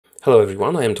Hello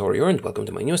everyone, I am Taureor and welcome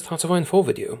to my newest Hearts of Iron 4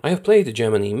 video. I have played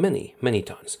Germany many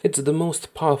times. It's the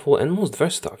most powerful and most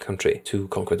versatile country to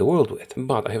conquer the world with,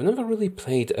 but I have never really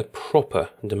played a proper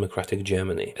democratic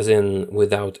Germany, as in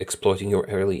without exploiting your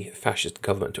early fascist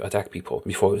government to attack people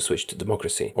before you switch to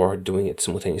democracy, or doing it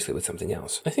simultaneously with something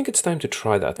else. I think it's time to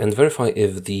try that and verify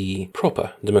if the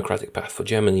proper democratic path for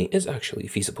Germany is actually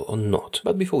feasible or not.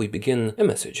 But before we begin, a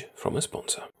message from a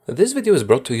sponsor. This video is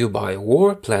brought to you by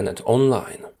War Planet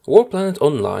Online. War Planet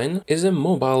Online is a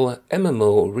mobile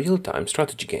MMO real-time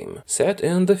strategy game set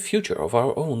in the future of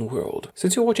our own world.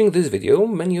 Since you're watching this video,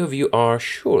 many of you are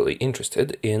surely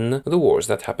interested in the wars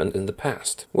that happened in the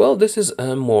past. Well, this is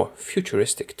a more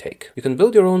futuristic take. You can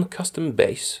build your own custom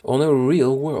base on a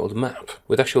real-world map,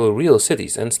 with actual real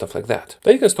cities and stuff like that.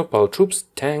 Then you can stockpile troops,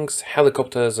 tanks,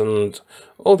 helicopters, and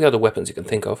all the other weapons you can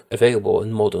think of available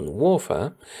in modern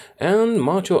warfare, and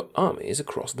march your armies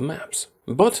across the maps.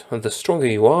 But the stronger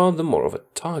you are, the more of a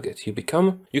target you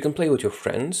become. You can play with your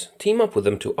friends, team up with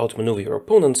them to outmaneuver your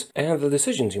opponents, and the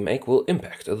decisions you make will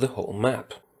impact the whole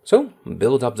map. So,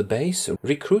 build up the base,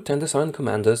 recruit and assign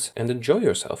commanders, and enjoy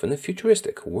yourself in a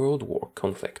futuristic World War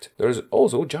conflict. There's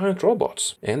also giant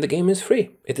robots, and the game is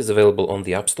free. It is available on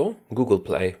the App Store, Google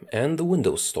Play, and the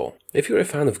Windows Store. If you're a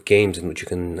fan of games in which you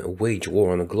can wage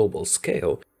war on a global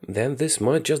scale, then this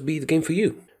might just be the game for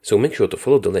you. So make sure to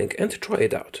follow the link and try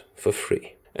it out for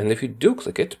free. And if you do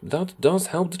click it, that does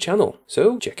help the channel,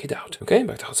 so check it out. Okay,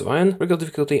 back to Hearts of Iron. Regular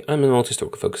difficulty, I'm in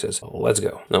multi-historical focuses. Let's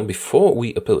go. Now, before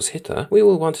we oppose Hitler, we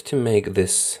will want to make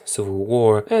this civil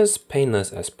war as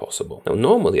painless as possible. Now,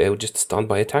 normally I would just start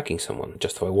by attacking someone,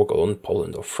 justify war on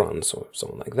Poland or France or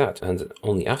someone like that, and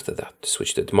only after that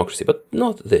switch to democracy, but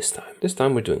not this time. This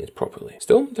time we're doing it properly.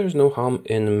 Still, there's no harm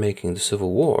in making the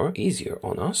civil war easier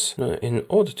on us. Now, in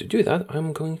order to do that,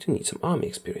 I'm going to need some army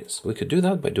experience. We could do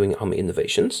that by doing army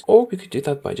innovation, or we could do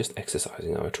that by just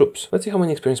exercising our troops. Let's see how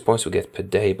many experience points we get per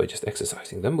day by just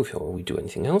exercising them before we do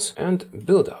anything else, and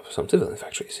build up some civilian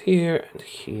factories here and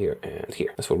here and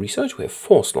here. As for research, we have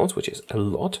 4 slots, which is a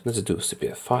lot. Let's do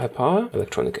superior firepower,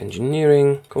 electronic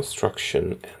engineering,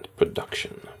 construction, and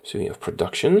production. Speaking of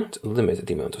production, limit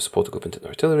the amount of support equipment and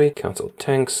artillery, cancel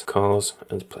tanks, cars,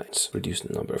 and planes. Reduce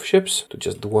the number of ships to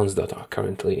just the ones that are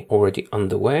currently already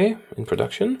underway in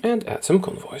production, and add some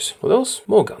convoys. What else?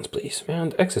 More guns, please.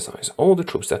 And exercise all the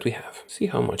troops that we have. See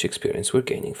how much experience we're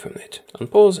gaining from it.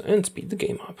 Unpause and speed the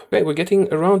game up. Okay, we're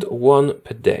getting around 1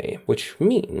 per day, which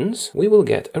means we will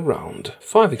get around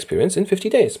 5 experience in 50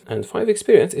 days. And 5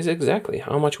 experience is exactly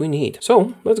how much we need.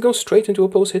 So, let's go straight into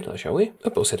oppose Hitler, shall we?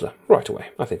 Oppose Hitler, right away.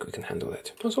 I think we can handle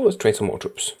it. So let's train some more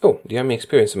troops. Oh, the army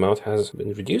experience amount has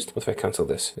been reduced. What if I cancel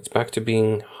this? It's back to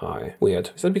being high. Weird.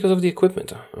 Is that because of the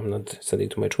equipment? I'm not sending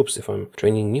to my troops if I'm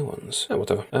training new ones.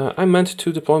 Whatever. I meant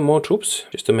to deploy more troops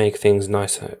just to make things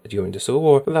nicer during the Civil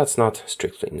War, but that's not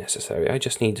strictly necessary. I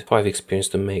just need 5 experience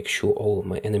to make sure all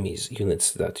my enemies'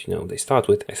 units that, they start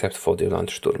with, except for the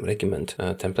Landsturm Regiment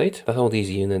template, that all these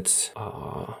units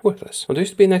are worthless. Well, there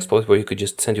used to be an exploit where you could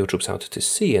just send your troops out to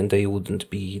sea and they wouldn't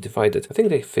be divided. I think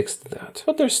they fixed that,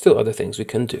 but there's still other things we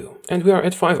can do. And we are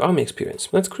at 5 army experience.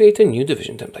 Let's create a new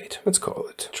division template. Let's call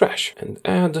it Trash, and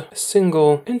add a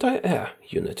single anti-air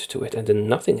unit to it and then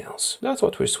nothing else. That's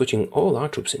what we're switching all our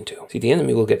troops into. See, the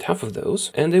enemy will get half of those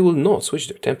and they will not switch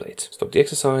their templates. Stop the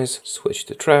exercise, switch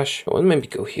to trash, and maybe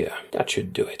go here. That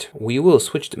should do it. We will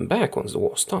switch them back once the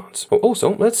war starts. Oh,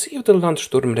 also, let's see if the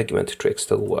Landsturm Regiment trick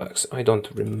still works. I don't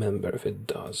remember if it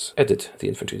does. Edit the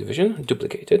infantry division,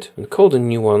 duplicate it, and call the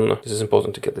new one, this is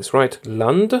important to get this right,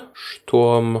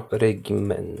 Landsturm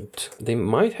Regiment. They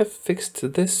might have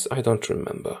fixed this, I don't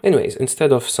remember. Anyways,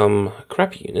 instead of some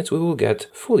crappy units, we will get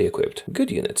fully equipped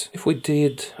good units. If we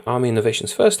did army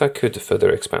innovations first, I could further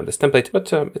expand this template,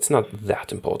 but it's not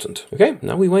that important. Okay,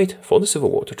 now we wait for the Civil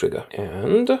War to trigger.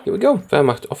 And here we go.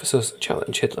 Wehrmacht officers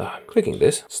challenge Hitler. Clicking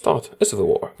this, start a civil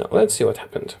war. Now let's see what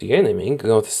happened. The enemy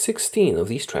got 16 of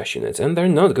these trash units and they're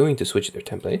not going to switch their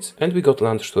templates. And we got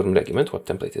Landsturm Regiment. What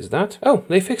template is that? Oh,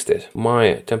 they fixed it.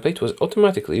 My template was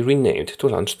automatically renamed to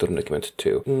Landsturm Regiment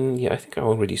 2. Yeah, I think I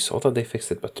already saw that they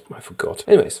fixed it, but I forgot.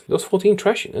 Anyways, those 14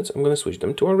 trash units, I'm going to switch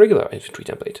them to our regular infantry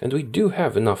template. And we do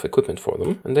have enough equipment for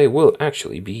them, and they will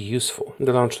actually be useful.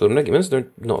 The Landsturm Regiments, they're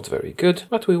not very good,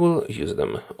 but we will use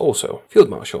them also. Field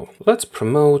Marshal. Let's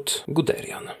promote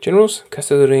Guderian. Generals,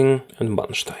 Kesselring, and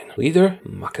Bannstein. Leader,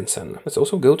 Mackensen. Let's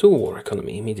also go to war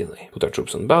economy immediately. Put our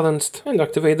troops on balanced, and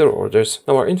activate their orders.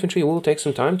 Now our infantry will take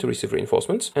some time to receive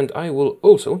reinforcements, and I will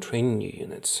also train new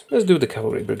units. Let's do the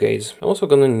cavalry brigades. I'm also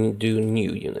gonna do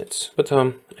new units, but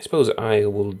I suppose I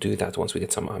will do that once we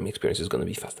get some army experience. Is gonna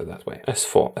be faster that way. As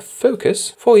for a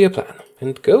focus, 4-year plan.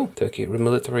 And go. Turkey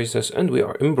remilitarizes, and we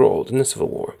are embroiled in a civil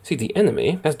war. See, the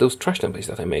enemy has those trash templates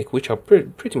that I make, which are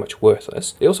pretty much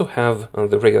worthless. They also have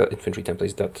the regular infantry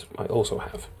templates that I also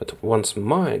have. But once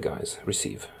my guys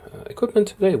receive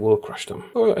equipment, they will crush them.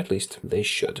 Or at least they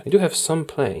should. I do have some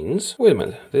planes. Wait a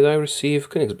minute, did I receive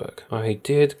Königsberg? I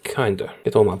did, kinda.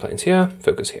 Get all my planes here,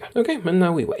 focus here. Okay, and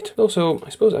now we wait. Also, I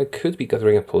suppose I could be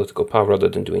gathering a political power rather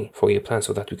than doing 4-year plans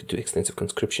so that we could do extensive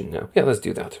conscription now. Yeah, let's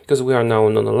do that. Because we are now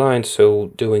non-aligned,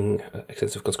 so doing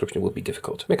extensive conscription will be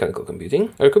difficult. Mechanical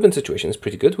computing. Our equipment situation is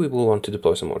pretty good. We will want to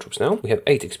deploy some more troops now. We have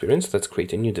 8 experience. Let's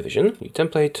create a new division, new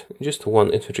template, just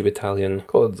 1 infantry battalion,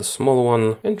 call it the small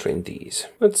one, and train these.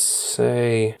 Let's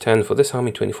say 10 for this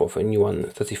army, 24 for a new one,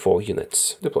 34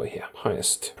 units. Deploy here.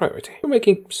 Highest priority. We're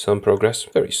making some progress,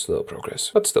 very slow progress,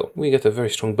 but still, we get a very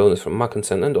strong bonus from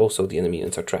Mackensen, and also the enemy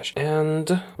units are trash.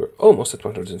 And we're almost at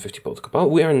 150 political power.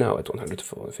 We are now at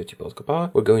 150 political power.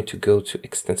 We're going to go to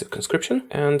extensive conscription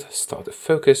and start a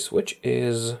focus, which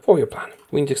is 4-year plan.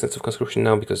 We need extensive conscription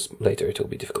now because later it will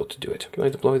be difficult to do it. Can I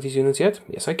deploy these units yet?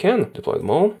 Yes, I can. Deploy them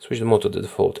all. Switch them all to the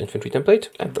default infantry template.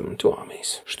 Add them to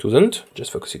armies. Student.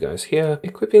 Just focus you guys here.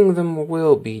 Equipping them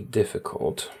will be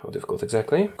difficult. How difficult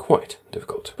exactly? Quite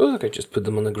difficult. But look, I just put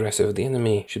them on aggressive. The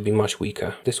enemy should be much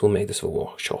weaker. This will make the civil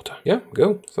war shorter. Yeah,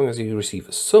 go. As long as you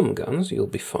receive some guns, you'll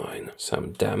be fine.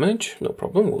 Some damage. No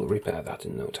problem. We'll repair that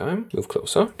in no time. Move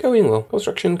closer. Going well.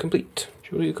 Construction complete.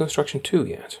 Should we do construction 2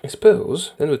 yet? I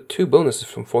suppose. Then with 2 bonuses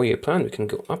from 4-year plan, we can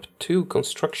go up to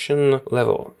construction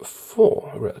level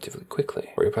 4 relatively quickly.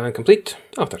 4-year plan complete.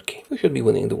 Turkey. We should be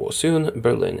winning the war soon.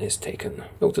 Berlin is taken.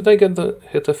 Oh, did I get the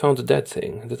Hitler found dead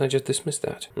thing? Did I just dismiss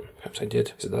that? Perhaps I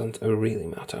did. It doesn't really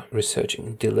matter.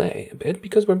 Researching delay a bit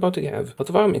because we're about to have a lot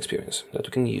of army experience that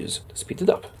we can use to speed it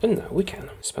up. And now we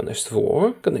can. Spanish Civil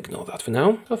War. Gonna ignore that for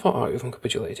now. How far are you from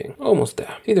capitulating? Almost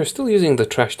there. See, they're still using the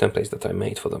trash templates that I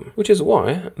made for them, which is why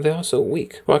they are so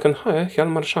weak. Well, I can hire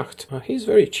Hjalmar Schacht. He's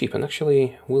very cheap and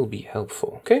actually will be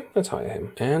helpful. Okay, let's hire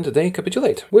him. And they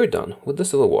capitulate. We're done with the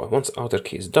Civil War. Once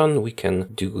Turkey is done, we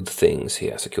can do good things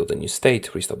here. Secure the new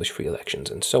state, reestablish free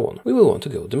elections, and so on. We will want to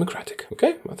go democratic.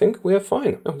 Okay, I think we are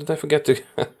fine. Oh, did I forget to...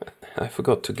 I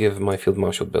forgot to give my field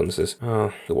marshal bonuses.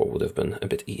 The war would have been a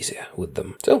bit easier with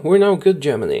them. So, we're now good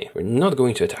Germany. We're not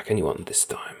going to attack anyone this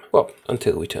time. Well,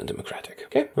 until we turn democratic.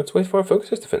 Okay, let's wait for our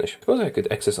focuses to finish. Suppose I could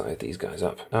exercise these guys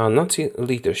up. Nazi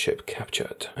leadership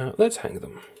captured. Let's hang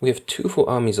them. We have 2 full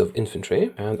armies of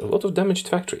infantry and a lot of damaged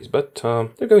factories, but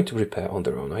they're going to repair on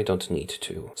their own. I don't need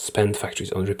to spend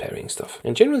factories on repairing stuff.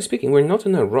 And generally speaking, we're not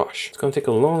in a rush. It's going to take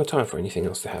a long time for anything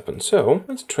else to happen. So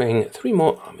let's train 3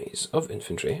 more armies of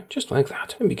infantry, just like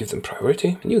that. And we give them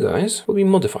priority. And you guys will be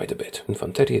modified a bit.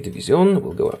 Infanteria Division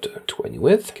will go up to 20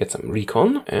 width, get some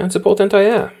recon, and support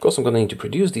anti-air. Of course, I'm going to need to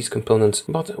produce these components,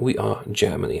 but we are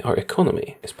Germany. Our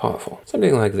economy is powerful.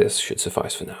 Something like this should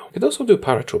suffice for now. I could also do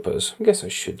paratroopers. I guess I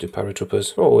should do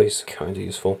paratroopers. They're always kind of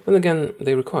useful. And again,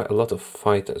 they require a lot of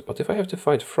fighters, but if I have to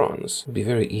fight France, it'd be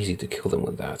very easy to kill them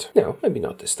with that. No, maybe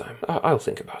not this time. I'll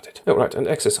think about it. Oh, right, and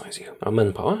exercise you. Our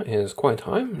manpower is quite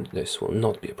high. This will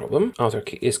not be a problem. Our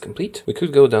Turkey is complete. We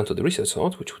could go down to the research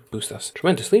slot, which would boost us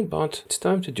tremendously, but it's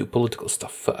time to do political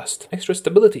stuff first. Extra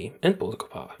stability and political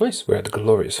power. Nice. We're at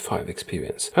glorious 5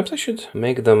 experience. Perhaps I should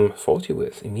make them 40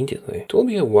 with immediately. It will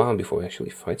be a while before we actually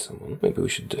fight someone. Maybe we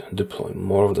should deploy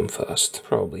more of them first.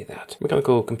 Probably that.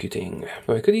 Mechanical computing.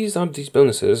 Now, I could use up these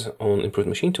bonuses on improved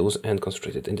machine tools and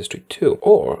concentrated industry 2.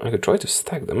 Or I could try to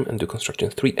stack them and do construction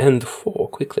 3 and 4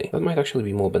 quickly. That might actually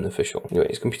be more beneficial.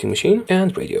 Anyways, computing machine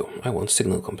and radio. I want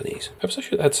signal companies. Perhaps I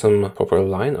should add some proper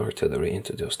line artillery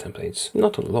into those templates.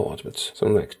 Not a lot, but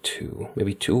something like 2.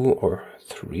 Maybe 2 or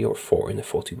 3 or 4 in a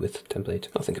 40 width template.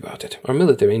 I'll think about it. Our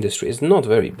military industry is not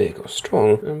very big or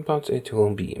strong, but it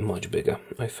will be much bigger.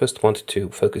 I first want to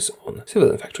focus on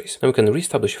civilian factories. Now we can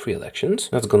reestablish free elections.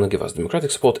 That's gonna give us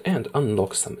democratic support and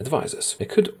unlock some advisors. I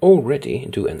could already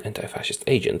do an anti-fascist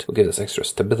agent who gives us extra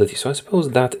stability, so I suppose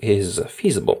that is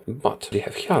feasible. But we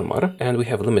have Hjalmar and we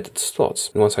have limited slots.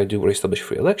 And once I do reestablish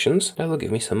free elections, that will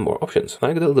give me some more options,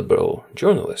 like the liberal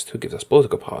journalist who gives us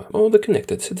political power, or the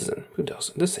connected citizen who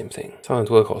does the same thing.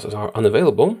 Workhorses are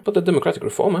unavailable, but the democratic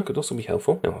reformer could also be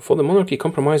helpful. Now, for the monarchy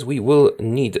compromise, we will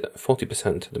need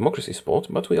 40% democracy support,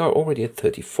 but we are already at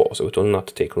 34, so it will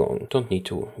not take long. Don't need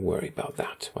to worry about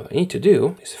that. What I need to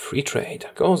do is free trade.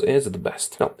 Cause is the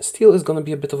best. Now, steel is going to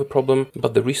be a bit of a problem,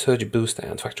 but the research boost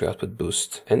and factory output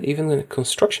boost, and even the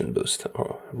construction boost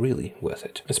are really worth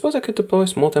it. I suppose I could deploy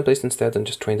small templates instead and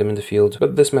just train them in the field,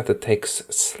 but this method takes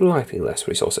slightly less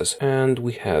resources, and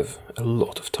we have a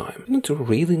lot of time. I don't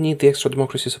really need the extra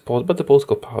democracy support, but the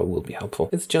political power will be helpful.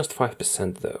 powerful. It's just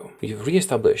 5% though. We've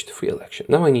re-established free election.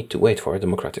 Now I need to wait for our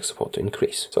democratic support to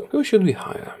increase. So who should we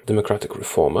hire? Democratic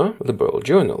reformer, liberal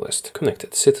journalist,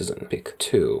 connected citizen. Pick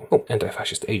 2. Oh,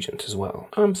 anti-fascist agent as well.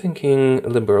 I'm thinking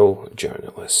liberal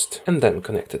journalist and then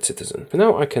connected citizen. For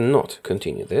now I cannot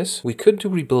continue this. We could do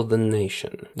rebuild the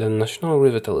nation. The national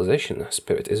revitalization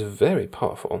spirit is very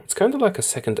powerful. It's kind of like a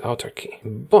second autarky.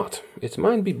 But it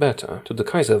might be better to the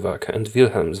Kaiserwerke and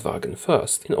Wilhelmswagen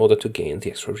first in order to gain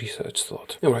the extra research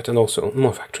slot. Alright, and also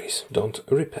more factories. Don't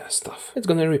repair stuff. It's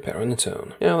gonna repair on its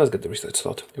own. Yeah, let's get the research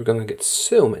slot. We're gonna get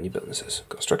so many bonuses.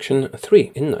 Construction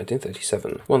 3 in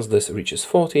 1937. Once this reaches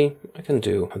 40, I can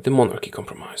do the monarchy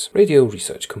compromise. Radio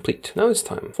research complete. Now it's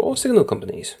time for signal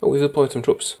companies. Oh, we've deployed some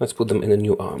troops. Let's put them in a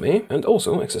new army and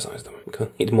also exercise them. We're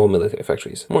gonna need more military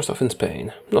factories. More stuff in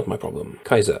Spain. Not my problem.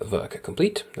 Kaiserwerke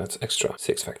complete. That's extra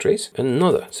 6 factories.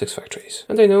 Another 6 factories.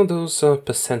 And I know those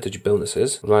percentage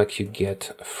bonuses, like you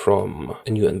get from a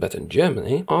new and better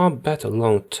Germany, are better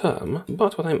long term,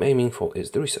 but what I'm aiming for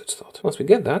is the research slot. Once we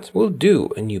get that, we'll do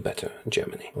a new better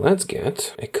Germany. Let's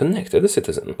get a connected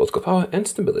citizen. Political power and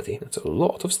stability. That's a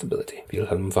lot of stability.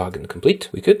 Wilhelmswagen complete.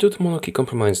 We could do the monarchy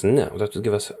compromise now. That would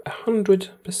give us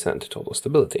 100% total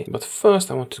stability. But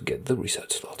first I want to get the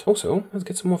research slot. Also, let's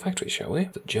get some more factories, shall we?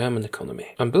 The German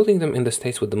economy. I'm building them in the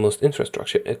states with the most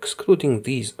infrastructure, excluding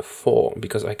these 4,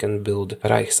 because I can build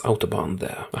Reichsautobahn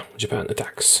there. Japan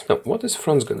attacks. Now, what is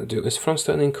France gonna do? Is France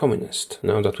turning communist?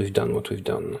 Now that we've done what we've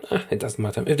done. It doesn't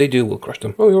matter. If they do, we'll crush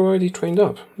them. Oh, you're already trained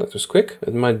up. That was quick.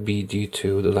 It might be due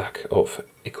to the lack of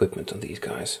equipment on these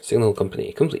guys. Signal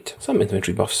company complete. Some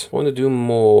infantry buffs. I want to do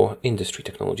more industry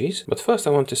technologies, but first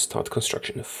I want to start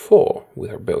construction 4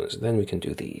 with our bonus, then we can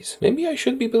do these. Maybe I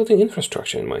should be building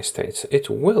infrastructure in my states. It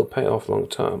will pay off long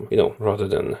term, you know, rather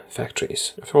than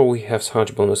factories. After all, we have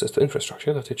such bonuses to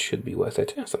infrastructure that it should be worth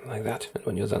it. Yeah, something like that. And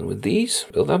when you're done with these,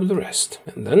 build up the rest.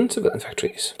 And then civilian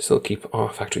factories. Still keep our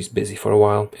factories busy for a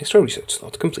while. Extra research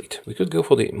slot complete. We could go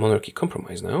for the monarchy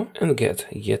compromise now and get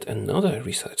yet another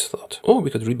research slot. Or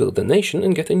we could rebuild the nation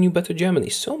and get a new better Germany.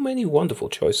 So many wonderful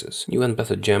choices. New and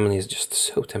better Germany is just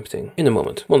so tempting. In a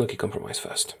moment, monarchy compromise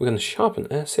first. We're going to sharpen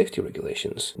air safety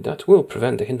regulations. That will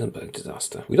prevent the Hindenburg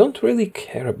disaster. We don't really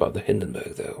care about the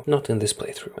Hindenburg though. Not in this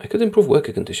playthrough. I could improve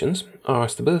worker conditions. Our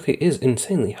stability is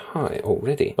insanely high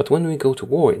already. But when we go to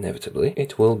war inevitably,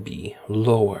 it will be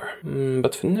lower.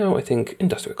 But for now I think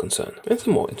industrial concern. And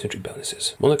some more infantry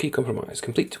bonuses. Monarchy compromise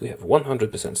complete. We have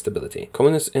 100% stability.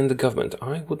 Communists in the government.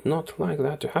 I would not like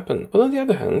that to happen. But on the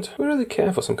other hand, we really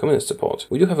care for some communist support.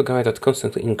 We do have a guy that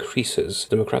constantly increases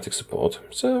democratic support,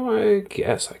 so I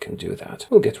guess I can do that.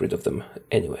 We'll get rid of them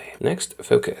anyway. Next,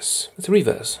 focus. Let's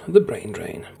reverse the brain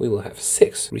drain. We will have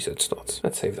 6 research slots.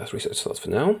 Let's save that research slot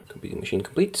for now. Computing machine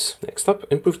completes. Next up,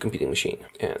 improved computing machine.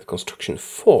 And construction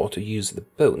 4 to use the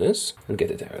bonus and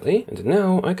get it early. And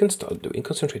now I can start doing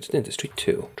concentrated industry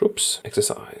 2. Troops,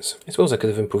 exercise. I suppose I could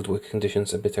have improved work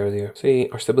conditions a bit earlier. See,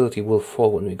 our stability will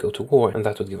fall when we go to war, and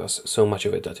that would give us so much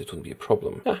of it that it wouldn't be a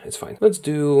problem. It's fine. Let's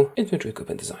do infantry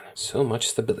equipment design. So much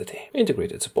stability.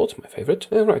 Integrated support, my favorite.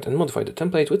 Right, and modify the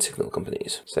template with signal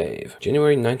companies. Save.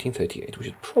 January 1938. We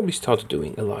should probably start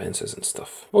doing alliances and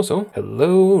stuff. Also,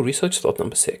 hello, research slot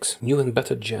number 6. New and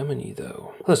better Germany,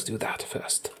 though. Let's do that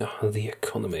first. The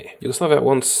economy. Yugoslavia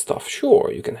wants stuff.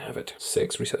 Sure, you can have it.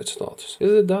 6 research slots.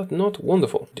 Is that not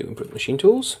wonderful? Do improve machine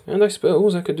tools, and I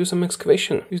suppose I could do some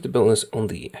excavation. Use the bonus on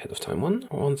the ahead of time one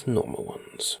or on the normal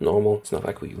ones. Normal, it's not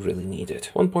like we really need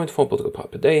it. 1.4 political power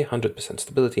per day, 100%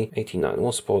 stability, 89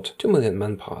 war support, 2 million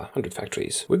manpower, 100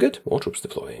 factories. We're good. More troops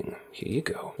deploying. Here you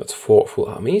go. That's 4 full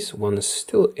armies. 1 is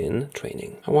still in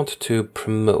training. I want to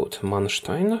promote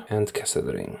Manstein and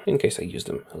Kesselring in case I use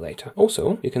them later.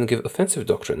 Also, you can give offensive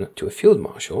doctrine to a field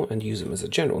marshal and use him as a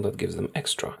general. That gives them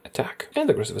extra attack and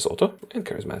aggressive assaulter and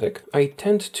charismatic. I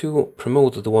tend to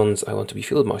promote the ones I want to be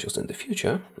field marshals in the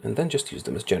future and then just use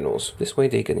them as generals. This way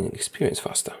they get experience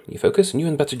faster. New focus, new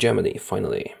and better Germany,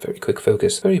 finally. Very quick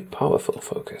focus, very powerful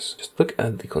focus. Just look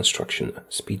at the construction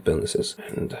speed bonuses,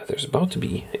 and there's about to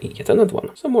be yet another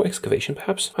one. Some more excavation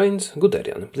perhaps. Heinz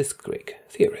Guderian, Blitzkrieg,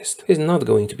 theorist. He's not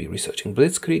going to be researching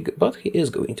Blitzkrieg, but he is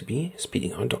going to be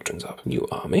speeding our doctrines up. New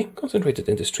army, concentrated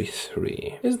industry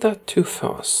 3. Is that too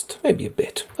fast? Maybe a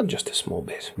bit, but just a small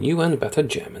bit. New and better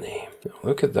Germany. Now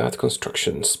look at that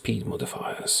construction speed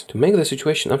modifiers. To make the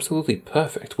situation absolutely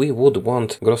perfect, we would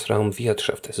want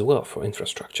Grossraumwirtschaft as well for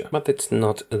infrastructure, but it's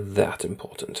not that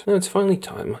important. Now it's finally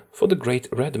time for the Great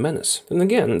Red Menace. And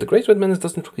again, the Great Red Menace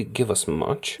doesn't really give us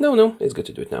much. No, it's good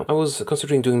to do it now. I was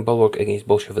considering doing Bulwark against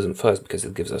Bolshevism first because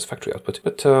it gives us factory output,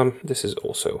 but this is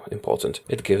also important.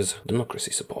 It gives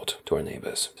democracy support to our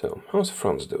neighbors. So, how's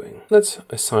France doing? Let's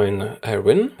assign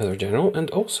Erwin as our general, and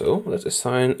also let's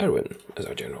assign Erwin as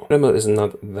our general. Remmel is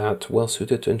not that well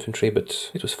suited to infantry,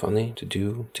 but it was funny to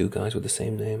do 2 guys with the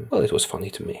same name. Well, it was funny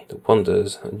to me. The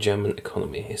wonders a German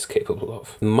economy is capable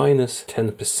of. Minus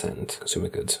 10% consumer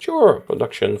goods. Sure,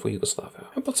 production for Yugoslavia.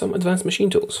 How about some advanced machine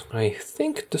tools? I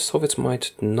think the Soviets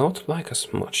might not like us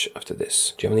much after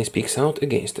this. Germany speaks out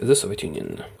against the Soviet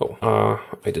Union. Oh,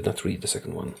 I did not read the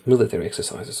second one. Military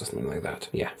exercises or something like that.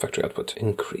 Yeah, factory output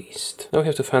increased. Now we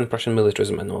have to fan Prussian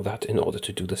militarism and all that in order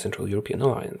to do the Central European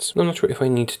Alliance. I'm not sure if I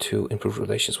need to improve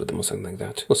relations with them or something like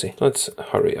that. We'll see. Let's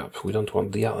hurry up. We don't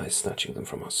want the Allies snatching them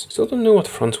from us. Still don't know what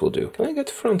France will do. Can I get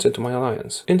France into my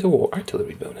alliance? Interwar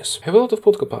artillery bonus. I have a lot of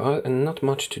political power and not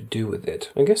much to do with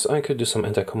it. I guess I could do some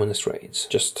anti-communist raids,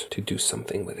 just to do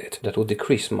something with it. That will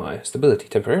decrease my stability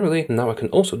temporarily. Now I can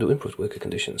also do improved worker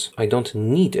conditions. I don't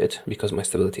need it because my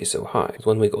stability is so high. But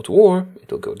when we go to war,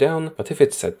 it'll go down. But if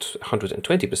it's at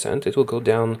 120%, it will go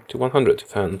down to 100.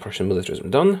 Fan Prussian militarism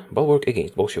done. Bulwark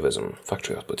against Bolshevism.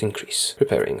 Factory output increase.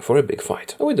 Preparing for a big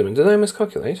fight. Oh, wait a minute. Did I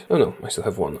miscalculate? Oh no, I still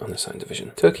have one unassigned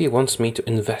division. Turkey wants me to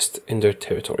invest in their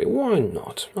territory. Why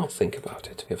not? I'll think about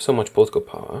it. We have so much political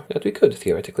power that we could,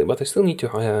 theoretically, but I still need to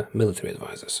hire military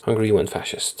advisors. Hungary went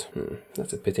fascist.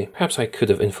 That's a pity. Perhaps I could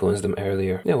have influenced them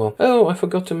earlier. Yeah, well. Oh, I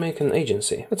forgot to make an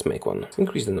agency. Let's make one.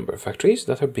 Increase the number of factories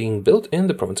that are being built in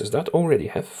the provinces that already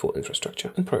have full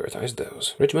infrastructure and prioritize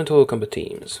those. Regimental combat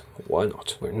teams. Why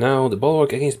not? We're now the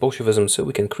bulwark against Bolshevism, so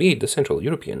we can create the Central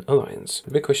European Alliance.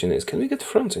 The big question is, can we get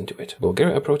France into it?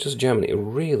 Bulgaria approaches Germany.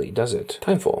 Really does it.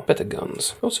 Time for better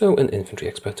guns. Also an infantry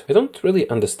expert. I don't really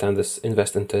understand this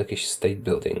invest in Turkish state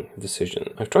building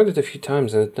decision. I've tried it a few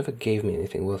times and it never gave me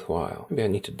anything worthwhile. Maybe I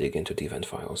need to dig into the event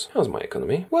files. How's my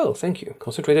economy? Well, thank you.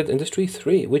 Concentrated Industry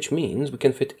 3, which means we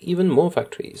can fit even more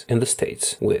factories in the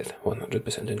States with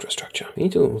 100% infrastructure. We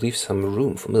need to leave some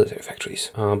room for military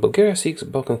factories. Bulgaria seeks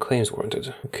Balkan claims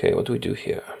warranted. Okay, what do we do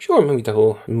here? Sure, maybe that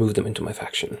will move them into my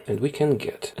faction. And we can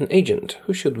get an agent.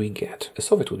 Who should we get? A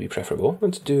Soviet would be preferable.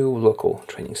 Let's do local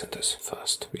training centers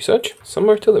first. Research, some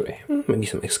artillery, maybe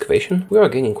some excavation. We are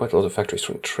gaining quite a lot of factories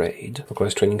from trade.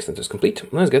 Localized training centers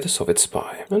complete. Let's get a Soviet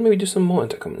spy. And maybe do some more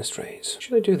anti-communist raids.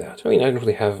 Should I do that? I mean, I don't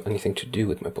really have anything to do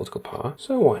with my political power,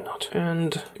 so why not?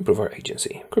 And improve our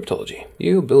agency. Cryptology.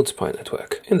 You build spy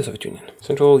network in the Soviet Union.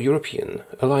 Central European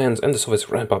Alliance and the Soviets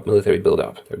ramp up military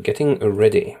build-up. They're getting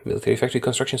ready. Military factory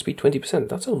construction speed 20%.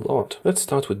 That's a lot. Let's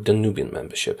start with Danubian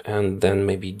membership and then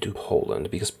maybe do Poland,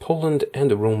 because Poland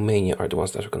and Romania are the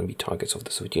ones that are going to be targets of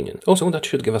the Soviet Union. Also, that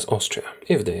should give us Austria,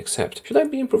 if they accept. Should I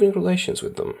be improving relations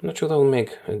with them? I'm not sure that will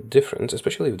make a difference,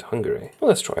 especially with Hungary. Well,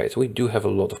 let's try it. We do have a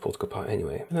lot of political power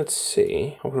anyway. Let's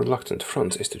see how reluctant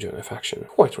France is to join a faction.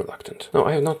 Quite reluctant. Now,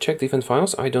 I have not checked the event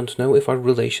files. I don't know if our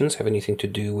relations have anything to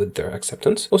do with their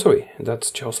acceptance. Oh, sorry,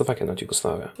 that's Czechoslovakia, not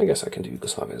Yugoslavia. I guess I can do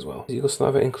Yugoslavia as well. Is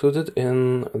Yugoslavia included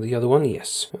in the other one?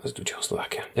 Yes. Let's do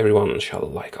Czechoslovakia. Everyone shall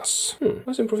like us.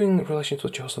 Why is improving relations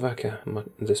with Czechoslovakia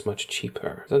this much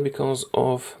cheaper? Is that because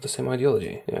of the same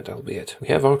ideology? Yeah, that'll be it. We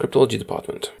have our cryptology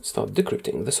department. Start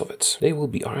decrypting the Soviets. They will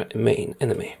be our main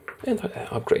enemy. And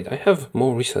upgrade. I have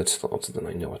more research slots than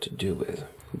I know what to do with.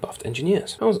 Buffed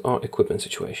engineers. How's our equipment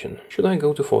situation? Should I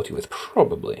go to 40 with?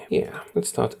 Probably. Yeah. Let's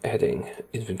start adding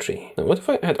infantry. Now, what if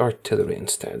I add artillery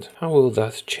instead? How will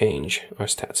that change our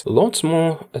stats? Lots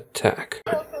more attack.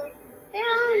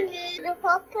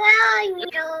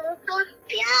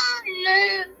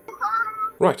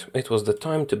 Right, it was the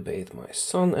time to bathe my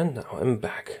son, and now I'm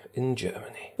back in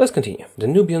Germany. Let's continue.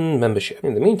 Danubian membership.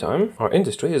 In the meantime, our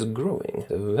industry is growing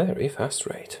at a very fast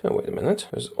rate. Oh, wait a minute.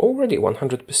 There's already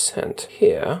 100%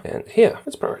 here and here.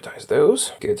 Let's prioritize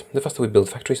those. Good. The faster we build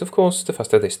factories, of course, the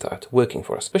faster they start working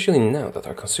for us, especially now that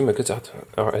our consumer goods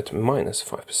are at minus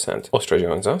 5%. Austria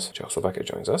joins us. Czechoslovakia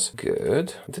joins us.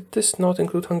 Good. Did this not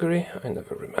include Hungary? I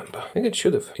never remember. I think it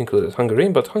should have included Hungary,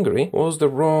 but Hungary was the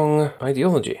wrong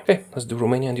ideology. Okay, let's do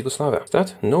Romania and Yugoslavia.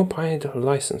 That? No paid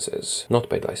licenses. Not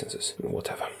paid licenses.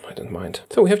 Whatever. I don't mind.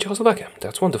 So we have Czechoslovakia.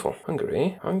 That's wonderful.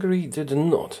 Hungary did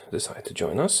not decide to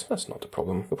join us. That's not a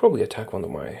problem. We'll probably attack one of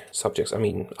my subjects,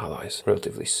 allies,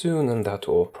 relatively soon, and that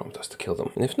will prompt us to kill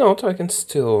them. And if not, I can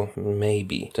still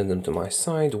maybe turn them to my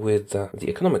side with the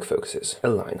economic focuses.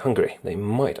 Align Hungary. They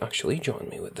might actually join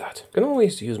me with that. I can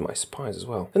always use my spies as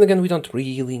well. And again, we don't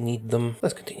really need them.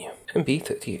 Let's continue.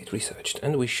 MP38 researched,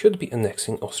 and we should be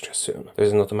annexing Austria soon.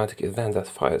 there's an automatic event that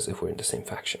fires if we're in the same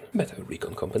faction. Better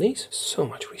recon companies. So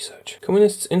much research.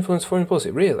 Communists influence foreign policy,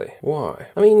 really? Why?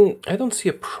 I mean, I don't see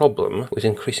a problem with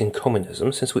increasing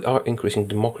communism since we are increasing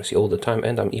democracy all the time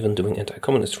and I'm even doing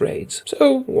anti-communist raids.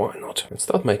 So why not? And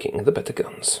start making the better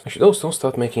guns. I should also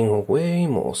start making way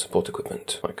more support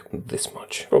equipment. Like this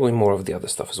much. Probably more of the other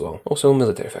stuff as well. Also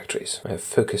military factories. I have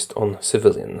focused on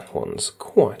civilian ones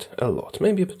quite a lot.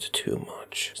 Maybe a bit too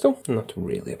much. Still, not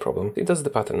really a problem. It does the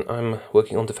pattern. I'm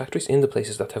working on the factories in the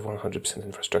places that have 100%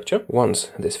 infrastructure.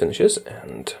 Once this finishes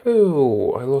and...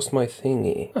 Oh, I lost my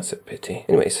thingy. That's a pity.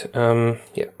 Anyways,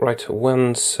 yeah, right.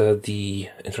 Once the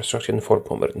infrastructure in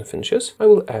Vorpommern finishes, I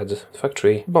will add the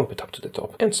factory, bump it up to the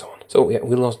top, and so on. So yeah,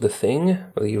 we lost the thing,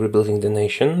 the rebuilding the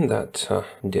nation, that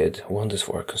did wonders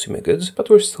for our consumer goods, but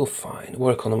we're still fine.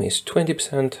 War economy is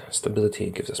 20%, stability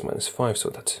gives us -5, so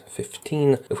that's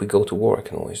 15. If we go to war, I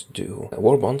can always do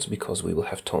war bonds, because we will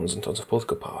have tons and tons of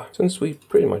political power. Since we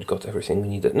pretty much got everything we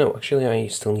needed. No, actually I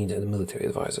still need the military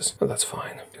advisors, but that's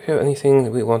fine. Do we have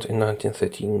anything we want in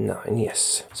 1939?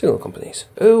 Yes. Signal companies.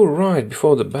 Oh right,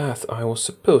 before the bath I was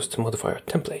supposed to modify our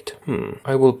template.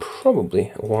 I will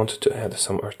probably want to add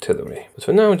some artillery. But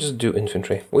for now, just do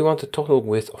infantry. We want a total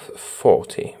width of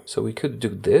 40. So we could do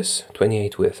this,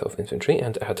 28 width of infantry,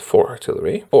 and add 4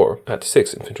 artillery, or add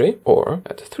 6 infantry, or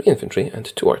add 3 infantry and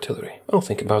 2 artillery. I'll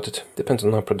think about it. Depends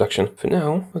on our production. For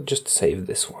now, I'll just save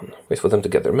this one. Wait for them to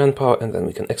get their manpower, and then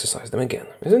we can exercise them again.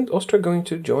 Isn't Austria going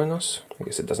to join us? I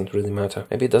guess it doesn't really matter.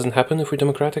 Maybe it doesn't happen if we're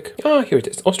democratic? Ah, here it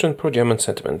is. Austrian pro-German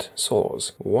sentiment.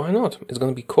 Source. Why not? It's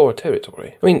gonna be core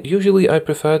territory. I mean, usually I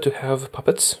prefer to have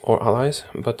puppets or allies,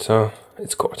 but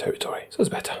it's core territory, so it's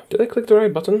better. Did I click the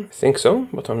right button? I think so,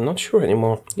 but I'm not sure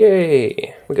anymore.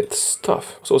 Yay! We get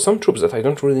stuff. So some troops that I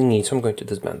don't really need, so I'm going to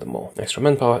disband them all. Extra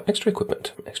manpower, extra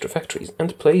equipment, extra factories,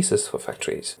 and places for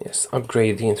factories. Yes,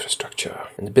 upgrade the infrastructure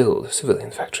and build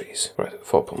civilian factories. Right,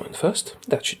 Vorpommern first.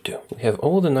 That should do. We have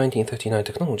all the 1939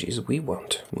 technologies we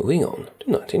want. Moving on to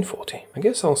 1940. I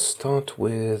guess I'll start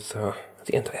with...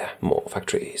 the entire more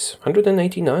factories.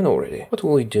 189 already. What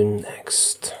will we do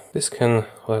next? This can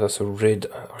let us rid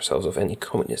ourselves of any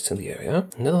communists in the area.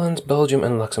 Netherlands, Belgium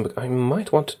and Luxembourg. I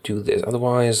might want to do this,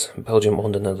 otherwise Belgium or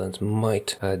the Netherlands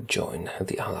might join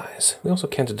the Allies. We also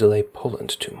can't delay Poland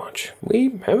too much. We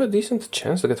have a decent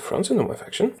chance to get France into my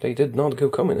faction. They did not go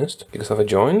communist. Yugoslavia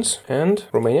joins, and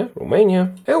Romania? Romania.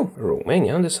 Oh,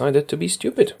 Romania decided to be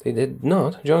stupid. They did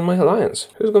not join my alliance.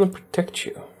 Who's gonna protect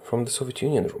you from the Soviet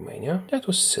Union, Romania? That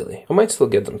was silly. I might still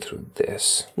get them through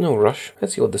this. No rush.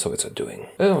 Let's see what the Soviets are doing.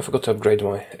 Oh, I forgot to upgrade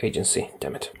my agency.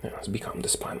 Damn it. Yeah, let's become the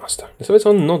spy master. The Soviets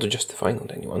are not justifying on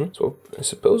anyone, so I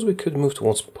suppose we could move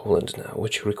towards Poland now,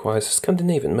 which requires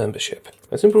Scandinavian membership.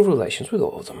 Let's improve relations with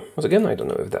all of them. Once again, I don't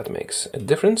know if that makes a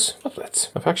difference, but let's.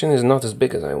 My faction is not as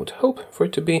big as I would hope for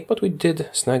it to be, but we did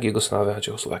snag Yugoslavia,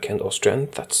 Czechoslovakia and Austria,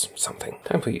 and that's something.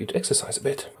 Time for you to exercise a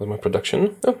bit. With my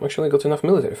production, oh, actually got enough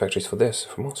military factories for this,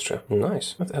 from Austria.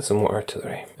 Nice. Let's add some more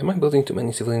artillery. Am I building too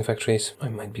many civilian factories? I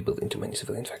might be building too many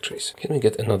civilian factories. Can we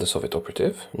get another Soviet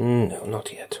operative? No,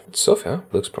 not yet. Sofia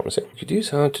looks promising. We could use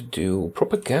her to do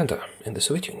propaganda in the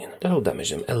Soviet Union. That'll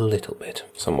damage them a little bit.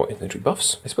 Some more infantry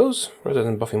buffs. I suppose, rather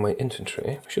than buffing my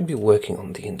infantry, I should be working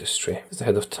on the industry. It's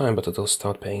ahead of time, but it'll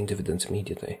start paying dividends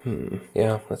immediately.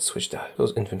 Yeah, let's switch that.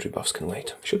 Those infantry buffs can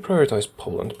wait. I should prioritize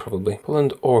Poland, probably.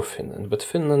 Poland or Finland, but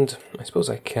Finland, I suppose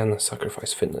I can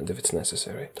sacrifice Finland if it's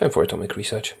necessary. Time for atomic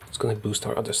research. It's gonna boost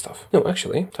our other stuff. No,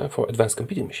 actually, time for advanced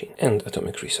computing machine and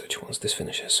atomic research once this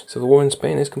finishes. Civil war in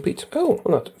Spain is complete. Oh,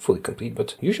 well, not fully complete,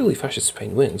 but usually fascist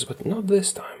Spain wins, but not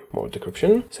this time. More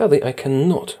decryption. Sadly, I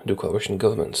cannot do coalition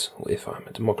governments if I'm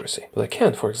a democracy. But I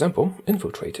can, for example,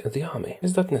 infiltrate the army.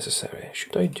 Is that necessary?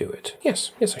 Should I do it?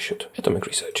 Yes, I should. Atomic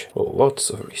research. Lots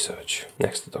of research.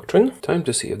 Next doctrine. Time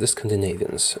to see if the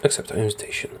Scandinavians accept our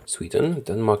invitation. Sweden,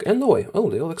 Denmark, and Norway. Oh,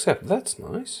 they all accept. That's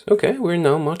nice. Okay, we're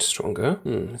now much stronger.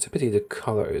 It's a pity the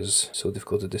color is so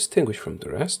difficult to distinguish from the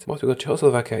rest. But we got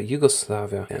Czechoslovakia,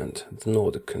 Yugoslavia, and the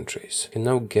Nordic countries. We can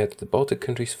now get the Baltic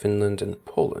countries, Finland, and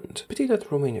Poland. Pity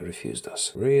that Romania refused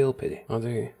us. Real pity. Are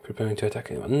they preparing to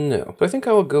attack anyone? No. But I think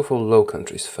I'll go for low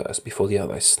countries first before the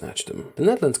Allies snatch them. The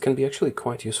Netherlands can be actually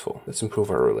quite useful. Let's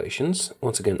improve our relations.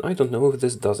 Once again, I don't know if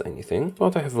this does anything,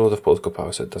 but I have a lot of political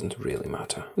power, so it doesn't really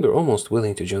matter. They're almost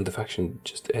willing to join the faction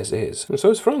just as is. And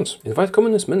so is France. Invite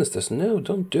communist ministers. No,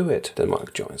 don't do it.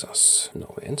 Denmark joins us.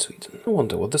 Norway and Sweden. I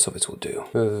wonder what the Soviets will do.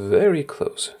 We're very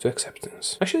close to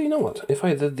acceptance. Actually, you know what? If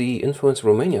I did the influence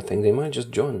Romania thing, they might just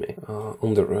join me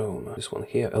on their own. This one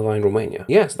here. align Romania.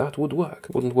 Yes, that would work.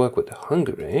 Wouldn't work with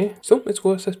Hungary, so it's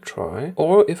worth a try.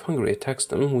 Or if Hungary attacks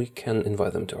them, we can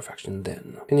invite them to our faction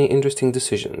then. Any interesting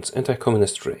decisions?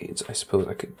 Anti-communist raids. I suppose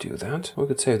I could do that. Or we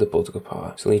could save the political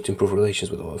power. Still need to improve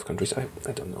relations with a lot of countries. I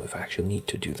don't know if I actually need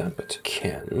to do that, but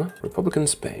can. Republican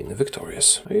Spain,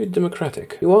 victorious. Are you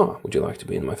democratic? You are. Would you like to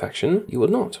be in my faction? You would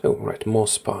not. Oh, right. More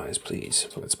spies, please.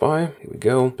 So let's spy. Here we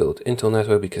go. Build intel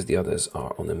network because the others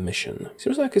are on a mission.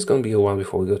 Seems like it's going to be a while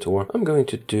before we go to war. I'm going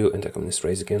to do anti-communist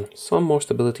raids again. Some more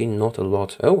stability, not a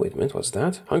lot. Oh, wait a minute. What's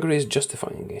that? Hungary is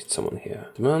justifying against someone here.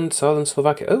 Demand southern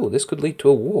Slovakia. Oh, this could lead to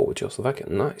a war with Czechoslovakia.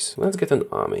 Nice. Let's get an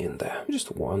army in there.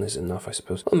 Just one is enough, I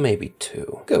suppose. Or maybe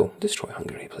two. Go. Destroy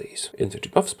Hungary, please.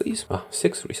 Infantry buffs, please. Ah,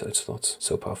 6 research slots.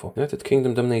 So powerful. United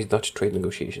Kingdom dominates Dutch trade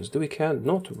negotiations. Do we care?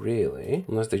 Not really.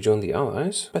 Unless they join the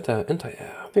Allies. Better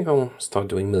anti-air. I think I'll start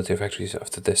doing military factories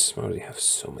after this. I already have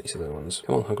so many silly ones.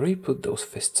 Come on, Hungary, put those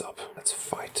fists up. Let's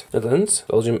fight. Netherlands,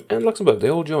 Belgium, and Luxembourg, they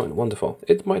all join. Wonderful.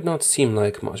 It might not seem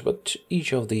like much, but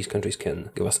each of these countries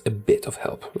can give us a bit of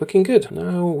help. Looking good.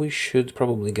 Now we should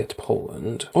probably get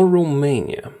Poland. Or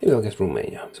Romania. Maybe I'll get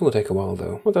Romania. It will take a while,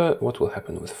 though. What will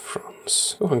happen with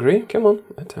France? Oh, Hungary, come on,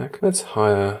 attack. Let's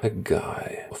hire a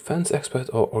guy. Offense expert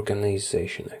or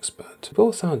organization expert.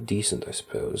 Both are decent, I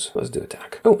suppose. Let's do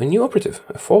attack. Oh, a new operative.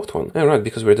 A 4th one. Oh, right,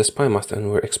 because we're the spy master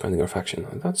and we're expanding our faction.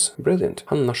 That's brilliant.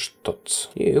 Hanna Stotz.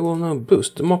 You will now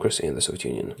boost democracy in the Soviet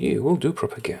Union. You will do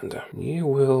propaganda. You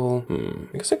will...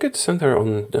 I guess I could send her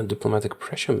on a diplomatic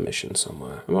pressure mission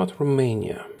somewhere. How about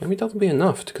Romania? Maybe that'll be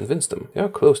enough to convince them. They are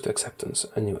close to acceptance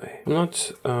anyway. I'm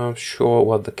not sure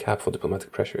what the cap for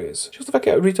diplomatic pressure is.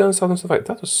 Czechoslovakia returns Southern Slovakia.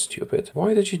 That was stupid.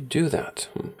 Why did you do that?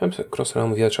 Perhaps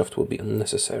cross-realm Wirtschaft will be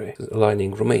unnecessary.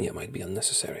 Aligning Romania might be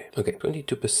unnecessary. Okay,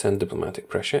 22% diplomatic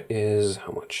pressure is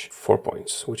how much? 4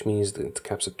 points, which means that it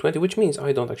caps at 20, which means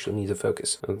I don't actually need to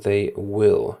focus. They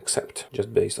will accept,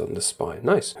 just based on the spy.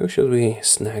 Nice. Who should we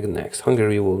snag next?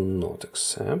 Hungary will not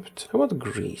accept. How about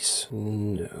Greece?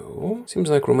 No. Seems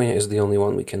like Romania is the only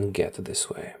one we can get this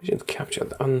way. Agent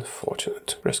captured.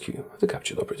 Unfortunate. Rescue the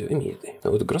captured operative immediately.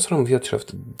 Now with Grossraum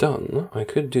Wirtschaft done, I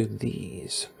could do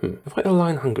these. If I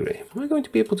align Hungary, am I going to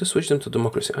be able to switch them to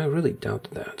democracy? I really doubt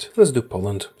that. Let's do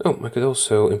Poland. Oh, I could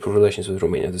also improve relations with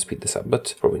Romania to speed this up,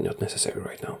 but probably not necessary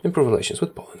right now. Improve relations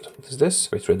with Poland. What is this?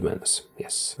 Great Red Menace.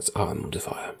 Yes, that's our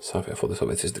modifier. Software for the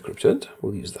Soviets is decrypted.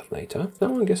 We'll use that later.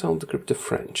 Now I guess I'll decrypt the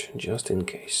French, just in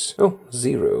case. Oh,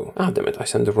 0. Ah, damn it, I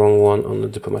sent the wrong one on the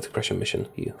diplomatic pressure mission.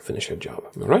 You finish your job.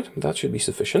 Alright, that should be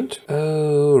sufficient.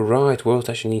 Oh, right, world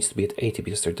tension needs to be at 80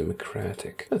 because they're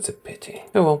democratic. That's a pity.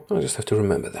 Oh well, I'll just have to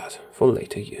remember that for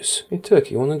later use. Hey,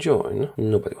 Turkey, you wanna join?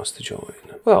 Nobody wants to join.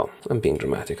 Well, I'm being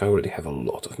dramatic. I already have a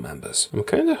lot of members. I'm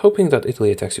kinda hoping that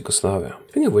Italy attacks Yugoslavia.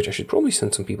 Speaking of which, I should probably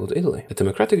send some people to Italy. A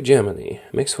democratic Germany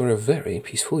makes for a very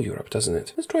peaceful Europe, doesn't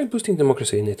it? Let's try boosting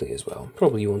democracy in Italy as well.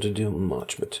 Probably you won't do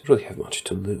much, but really have much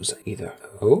to lose either.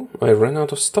 Oh, I ran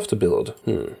out of stuff to build.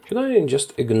 Should I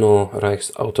just ignore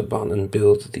Reichsautobahn and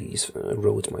build these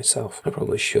roads myself? I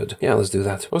probably should. Yeah, let's do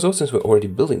that. Also, since we're already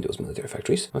building those military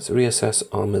factories, let's reassess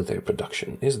our military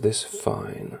production. Is this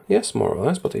fine? Yes, more or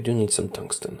less, but I do need some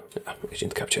tungsten.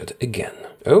 Agent captured again.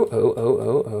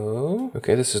 Oh.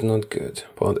 Okay, this is not good.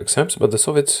 Poland accepts, but the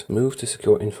Soviets move to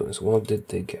secure influence. What did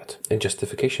they get? A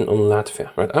justification on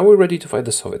Latvia. Right, are we ready to fight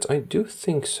the Soviets? I do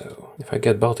think so. If I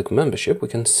get Baltic membership, we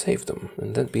can save them,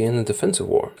 and then be in a defensive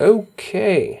war.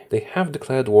 Okay, they have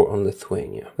declared war on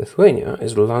Lithuania. Lithuania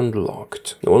is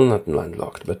landlocked. Well, not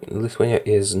landlocked, but Lithuania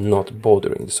is not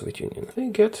bordering the Soviet Union. They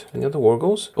get any other war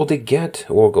goals? Oh, they get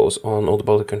war goals on all the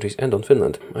Baltic countries and on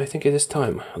Finland. I think it is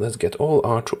time. Let's get all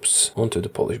our troops onto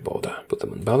the Polish border. Put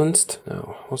them unbalanced.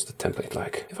 Now, what's the template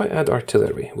like? If I add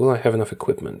artillery, will I have enough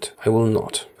equipment? I will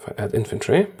not. If I add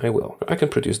infantry, I will. I can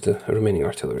produce the remaining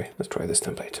artillery. Let's try this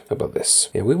template. How about this?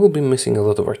 Yeah, we will be missing a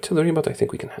lot of artillery, but I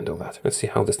think we can handle that. Let's see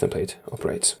how this template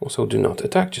operates. Also, do not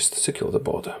attack, just secure the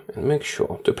border. And make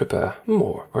sure to prepare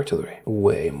more artillery.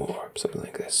 Way more. Something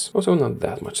like this. Also, not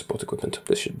that much support equipment.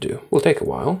 This should do. Will take a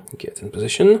while. Get in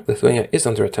position. Lithuania is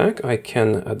under attack. I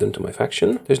can add them to my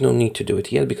faction. There's no need to do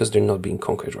it yet because they're not being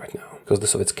conquered right now. Because the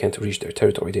Soviets can't reach their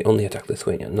territory. They only attack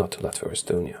Lithuania, not Latvia or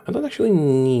Estonia. I don't actually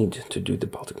need to do the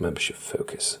Baltic membership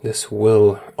focus. This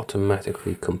will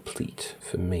automatically complete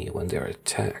for me when they are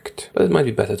attacked. But it might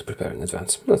be better to prepare in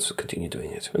advance. Let's continue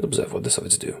doing it and observe what the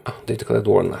Soviets do. Ah, they declared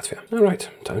war on Latvia. Alright,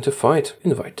 time to fight.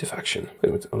 Invite to faction. Wait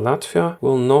a minute. Latvia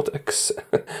will not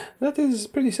accept... That is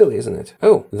pretty silly, isn't it?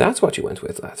 Oh, that's what you went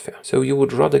with, Latvia. So you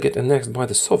would rather get annexed by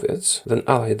the Soviets than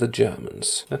ally the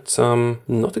Germans. That's,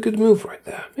 not a good move right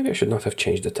there. Maybe I should not have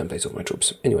changed the templates of my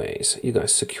troops. Anyways, you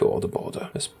guys secure the border.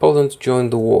 Has Poland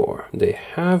joined the war? They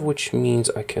have, which means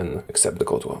I can accept the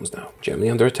call to arms now. Germany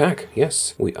under attack.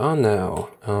 Yes, we are now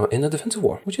in a defensive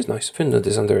war, which is nice. Finland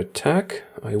is under attack.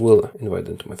 I will invite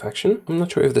them to my faction. I'm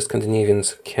not sure if the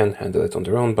Scandinavians can handle it on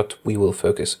their own, but we will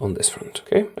focus on this front.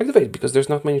 Okay, activate, because there's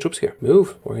not many troops here.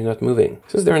 Move, or you're not moving.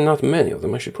 Since there are not many of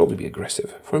them, I should probably be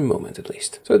aggressive, for a moment at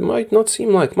least. So it might not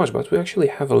seem like much, but we actually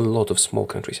have a lot of small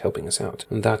countries helping us out,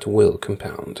 and that will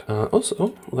compound.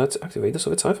 Also, let's activate the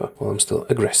Soviet cipher while I'm still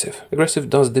aggressive. Aggressive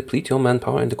does deplete your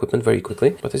manpower and equipment very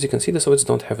quickly, but as you can see, the Soviets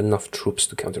don't have enough troops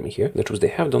to counter me here. The troops they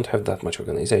have don't have that much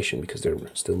organization because they're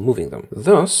still moving them.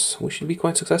 Thus, we should be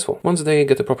quite successful. Once they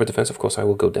get a proper defense, of course, I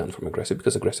will go down from aggressive,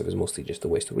 because aggressive is mostly just a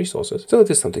waste of resources. So it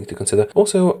is something to consider.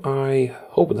 Also, I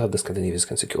hope that the Scandinavians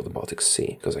can secure the Baltic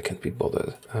Sea, because I can't be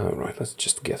bothered. Right, let's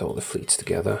just get all the fleets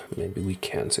together. Maybe we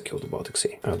can secure the Baltic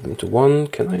Sea. Add them to one.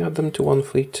 Can I add them to one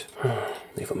fleet?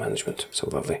 Naval management. So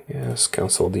lovely. Yes,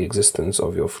 cancel the existence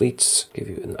of your fleets. Give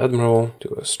you an admiral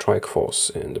to a strike force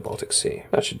in the Baltic Sea.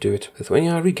 That should do it.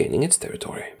 Lithuania regaining its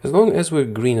territory. As long as we're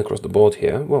green across the board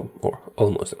here, well, or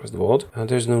almost across the board,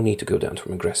 there's no need to go down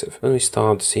from aggressive. When we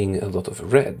start seeing a lot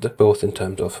of red, both in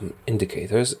terms of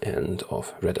indicators and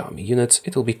of Red Army units,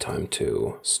 it'll be time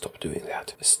to stop doing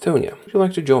that. Estonia, would you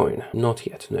like to join? Not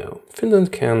yet, no.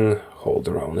 Finland can hold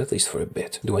their own, at least for a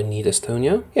bit. Do I need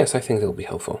Estonia? Yes, I think they'll be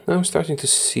helpful. Now I'm starting to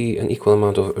see an equal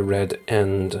amount of red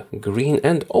and green,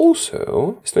 and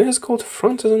also Estonia has called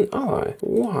France as an ally.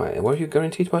 Why? Were you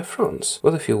guaranteed by France?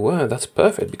 Well, if you were, that's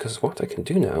perfect, because what I can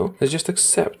do now is just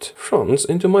accept France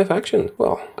into my faction.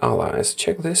 Well, allies,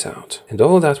 check this out. And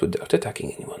all that without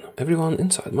attacking anyone. Everyone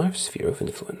inside my sphere of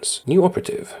influence. New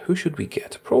operative. Who should we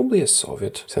get? Probably a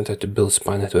Soviet sent out to build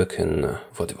spy network in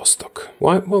Vladivostok.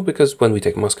 Why? Well, because when we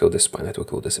take Moscow, this spy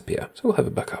network will disappear. So we'll have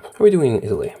a backup. How are we doing in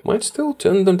Italy? Might still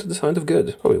turn them to the side of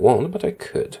good. Probably won't, but I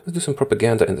could. Let's do some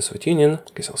propaganda in the Soviet Union.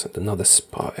 Guess I'll send another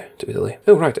spy to Italy.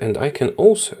 Oh, right, and I can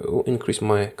also increase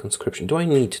my conscription. Do I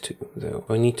need to, though?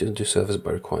 Do I need to do service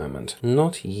by requirement?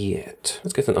 Not yet.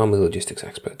 Let's get an army logistics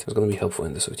expert. That's going to be helpful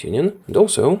in the Soviet Union. And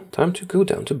also, time to go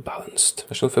down to balanced.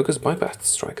 National focus bypass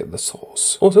strike at the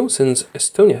source. Also, since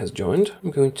Estonia has joined,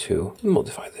 I'm going to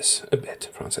modify this a bit.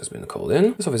 France has been called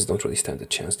in. The Soviets don't really stand a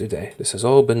chance, do they? This has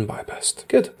all been bypassed.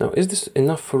 Good. Now, is this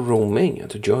enough for Romania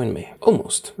to join me?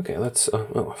 Almost. Okay, let's...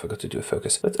 oh, I forgot to do a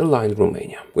focus. Let's align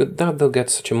Romania. With that, they'll get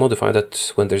such a modifier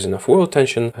that when there's enough world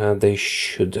tension, they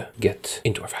should get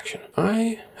into our faction.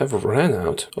 I have ran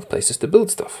out of places to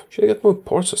build stuff. Should I get more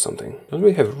ports or something? Don't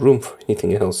really have room for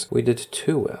anything else. We did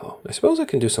too well. I suppose I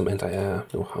can do some anti-air.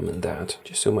 No harm in that.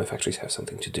 Just so my factories have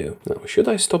something to do. Now, should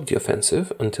I stop the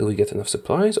offensive until we get enough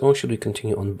supplies, or should we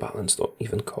continue unbalanced or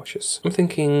even cautious? I'm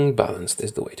thinking balanced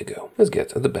is the way to go. Let's get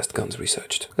the best guns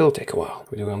researched. It'll take a while.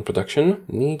 We're doing on production.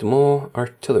 Need more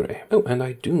artillery. Oh, and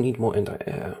I do need more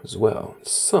anti-air as well.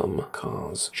 Some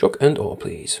cars. Shock and ore,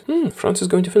 please. France is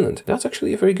going to Finland. That's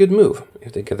actually a very good move.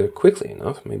 If they get there quickly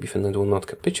enough, maybe Finland will not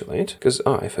capitulate, because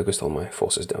I focused all my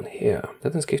forces down here.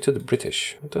 That then gave to the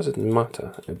British. It doesn't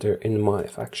matter if they're in my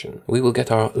faction. We will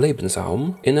get our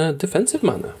Lebensraum in a defensive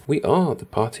manner. We are the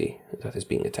party that is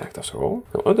being attacked after all.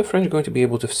 Now, are the French going to be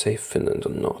able to save Finland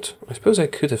or not? I suppose I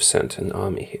could have sent an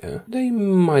army here. They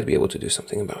might be able to do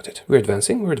something about it. We're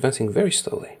advancing very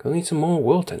slowly. Gonna need some more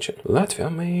world tension.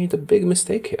 Latvia made a big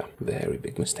mistake here. Very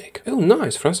big mistake. Oh,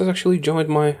 nice! France has actually joined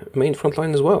my main front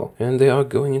line as well. And they are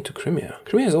going into Crimea.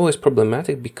 Crimea is always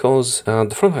problematic because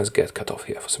the front lines get cut off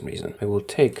here for some reason. I will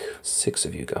take 6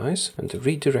 of you guys and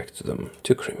redirect them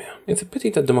to Crimea. It's a pity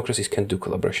that democracies can't do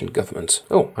collaboration governments.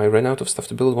 Oh, I ran out of stuff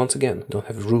to build once again. Don't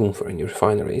have room for any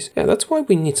refineries. Yeah, that's why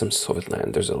we need some Soviet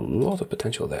land. There's a lot of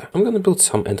potential there. I'm gonna build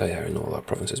some anti-air in all our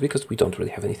provinces because we don't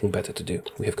really have anything better to do.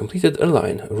 We have completed a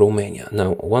line, Romania.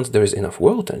 Now, once there is enough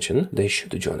world tension, they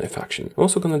should join a faction. I'm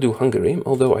also gonna do Hungary,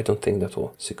 although I don't think that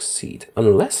will succeed.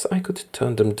 Unless I could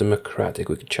turn them democratic,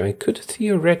 which I could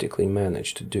theoretically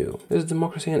manage to do. Is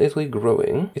democracy in Italy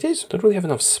growing? It is. Don't really have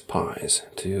enough spies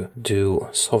to do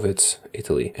Soviets,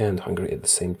 Italy, and Hungary at the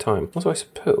same time. Also, I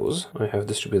suppose I have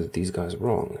distributed selected these guys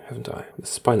wrong, haven't I? The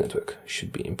spy network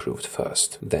should be improved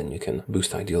first. Then you can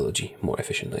boost ideology more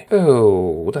efficiently.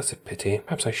 Oh, that's a pity.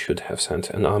 Perhaps I should have sent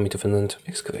an army to Finland.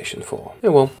 Excavation 4.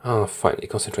 Yeah, well, finally,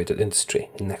 concentrated industry.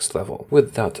 Next level.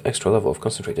 With that extra level of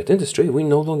concentrated industry, we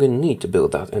no longer need to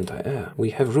build that anti-air.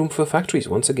 We have room for factories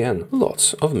once again.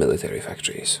 Lots of military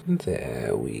factories.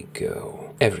 There we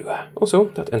go. Everywhere. Also,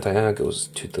 that anti-air goes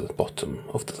to the bottom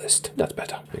of the list. That's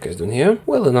better. You guys doing here?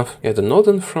 Well enough. Yeah, the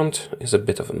northern front is a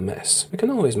bit of a mess. We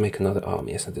can always make another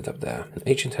army and send it up there. An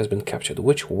agent has been captured.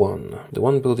 Which one? The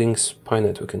one building spy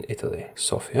network in Italy.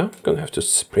 Sofia? Gonna have to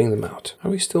spring them out.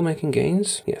 Are we still making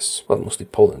gains? Yes. Well, mostly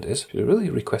Poland is. Should really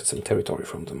request some territory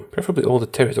from them. Preferably all the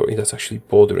territory that's actually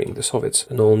bordering the Soviets,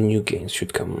 and all new gains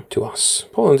should come to us.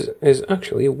 Poland is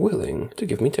actually willing to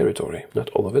give me territory. Not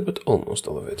all of it, but almost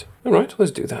all of it. Alright,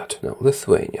 let's do that. Now,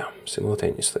 Lithuania,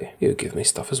 simultaneously. You give me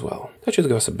stuff as well. That should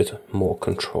give us a bit more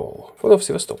control. Fall of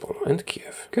Sevastopol and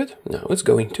Kiev. Good. Now it's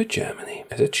going to Germany,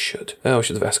 as it should. Oh, I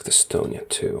should have asked Estonia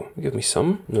too. Give me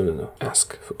some? No.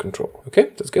 Ask for control. Okay,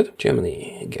 that's good.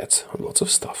 Germany gets lots of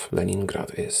stuff.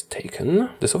 Leningrad is taken.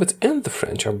 The Soviets and the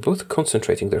French are both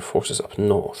concentrating their forces up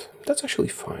north. That's actually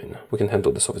fine. We can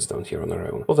handle the Soviets down here on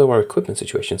our own. Although our equipment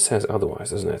situation says otherwise,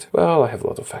 doesn't it? Well, I have a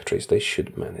lot of factories. They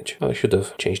should manage. I should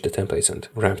have changed the templates and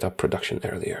ramped up production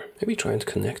earlier. Maybe try and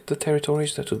connect the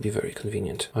territories. That would be very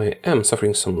convenient. I am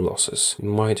suffering some losses. We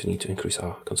might need to increase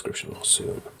our conscription law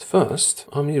soon. First,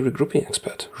 army regrouping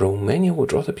expert. Romania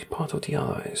would rather be part of the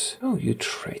Allies. Oh, you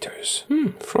traitors.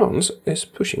 France is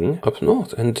pushing up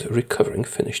north and recovering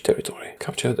Finnish territory.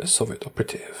 Captured a Soviet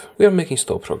operative. We are making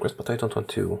slow progress, but I don't want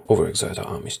to overexert our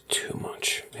armies too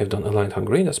much. We have done aligned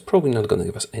Hungary. That's probably not going to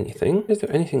give us anything. Is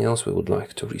there anything else we would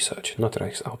like to research? Not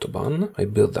Autobahn. I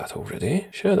built that already.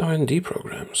 Shared R&D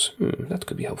programs. That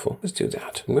could be helpful. Let's do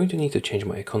that. I'm going to need to change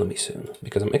my economy soon,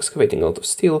 because I'm excavating a lot of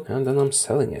steel and then I'm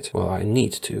selling it. Well, I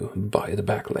need to buy it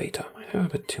back later. I have a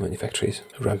bit too many factories.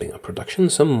 Ramping up production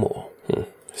some more.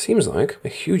 Seems like a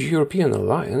huge European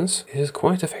alliance is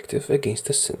quite effective against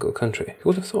a single country. Who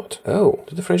would have thought? Oh,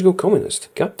 did the French go communist?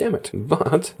 God damn it.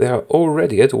 But they are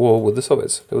already at war with the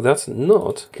Soviets. So that's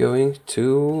not going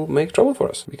to make trouble for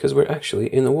us, because we're actually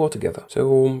in a war together.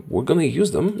 So we're gonna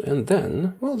use them, and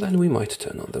then, well, then we might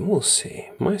turn on them. We'll see.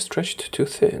 Am I stretched too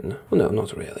thin? Oh, no,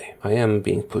 not really. I am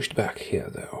being pushed back here,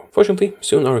 though. Fortunately,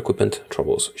 soon our equipment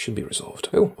troubles should be resolved.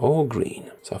 Oh, all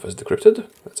green. Surface decrypted.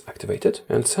 Let's activate it.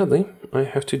 And sadly, I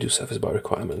have to do service by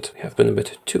requirement. We have been a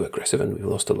bit too aggressive and we've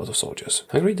lost a lot of soldiers.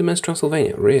 Hungary demands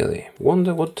Transylvania, really?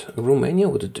 Wonder what Romania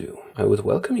would do. I would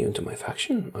welcome you into my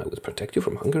faction. I would protect you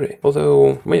from Hungary.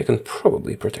 Although, Romania can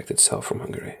probably protect itself from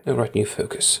Hungary. Alright, new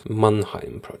focus.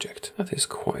 Mannheim project. That is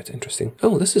quite interesting.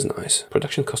 Oh, this is nice.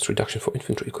 Production cost reduction for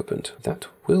infantry equipment. That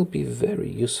will be very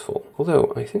useful.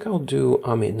 Although, I think I'll do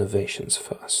army innovations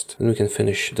first. Then we can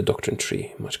finish the doctrine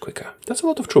tree much quicker. That's a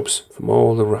lot of troops from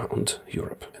all around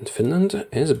Europe. And Finland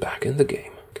is back in the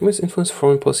game. Communists influence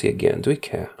foreign policy again. Do we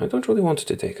care? I don't really want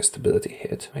to take a stability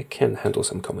hit. I can handle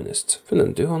some communists.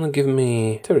 Finland, do you want to give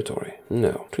me territory?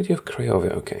 No. Treaty of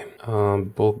Craiova, okay.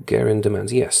 Bulgarian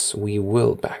demands. Yes, we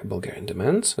will back Bulgarian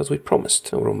demands, as we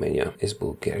promised. Now, Romania. Is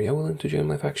Bulgaria willing to join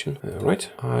my faction?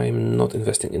 Right. I'm not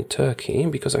investing in Turkey,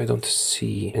 because I don't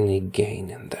see any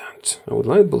gain in that. I would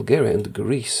like Bulgaria and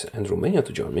Greece and Romania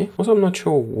to join me. Also, I'm not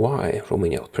sure why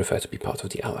Romania would prefer to be part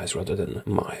of the Allies rather than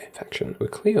my faction. We're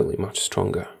clearly much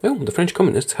stronger. Oh, the French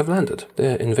communists have landed.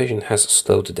 Their invasion has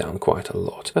slowed down quite a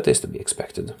lot. That is to be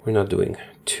expected. We're not doing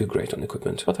too great on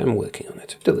equipment, but I'm working on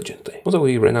it diligently. Although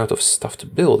we ran out of stuff to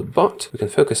build, but we can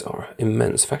focus our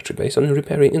immense factory base on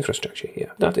repairing infrastructure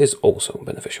here. That is also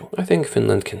beneficial. I think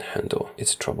Finland can handle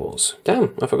its troubles.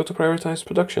 Damn, I forgot to prioritize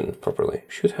production properly.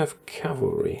 Should have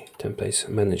cavalry templates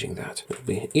managing that. It'll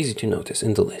be easy to notice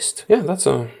in the list. Yeah, that's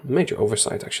a major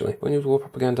oversight actually. When you do war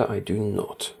propaganda, I do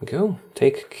not. Go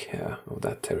take care of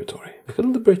that territory. I could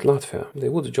liberate Latvia. They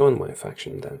would join my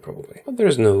faction then, probably. But there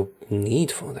is no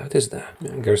need for that, is there?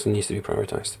 Yeah, garrison needs to be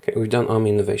prioritized. Okay, we've done army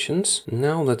innovations.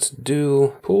 Now let's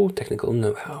do pull technical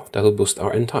know-how. That'll boost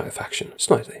our entire faction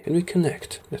slightly. Can we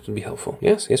connect? That would be helpful.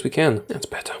 Yes, we can. That's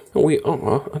better. We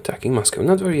are attacking Moscow,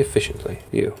 not very efficiently.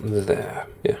 You, there.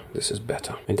 Yeah, this is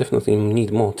better. I definitely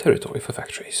need more territory for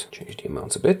factories. Change the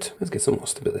amounts a bit. Let's get some more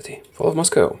stability. Fall of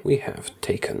Moscow. We have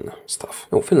taken stuff.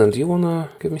 Oh, Finland, do you wanna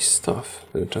give me stuff?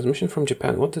 The transmission from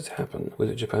Japan. What did happen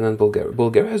with Japan and Bulgaria?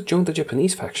 Bulgaria has joined the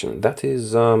Japanese faction. That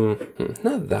is,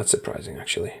 not that surprising,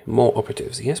 actually. more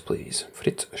operatives. Yes, please.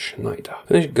 Fritz Schneider.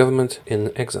 Finnish government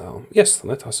in exile. Yes,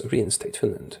 let us reinstate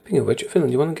Finland. Speaking of which,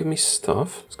 Finland, you want to give me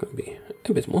stuff? It's going to be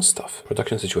a bit more stuff.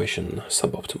 Production situation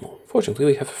suboptimal. Fortunately,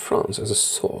 we have France as a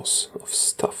source of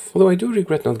stuff. Although I do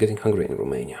regret not getting Hungary and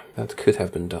Romania. That could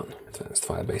have been done. Advanced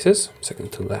fire bases.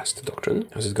 Second to last doctrine.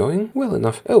 How's it going? Well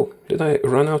enough. Oh, did I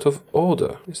run out of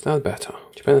order? Is that better?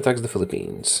 Japan attacks the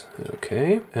Philippines.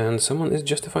 Okay. And someone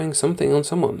is justifying something on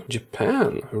someone.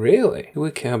 Japan? Really? Do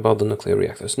we care about the nuclear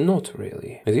reactors? Not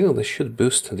really. Ideally, they should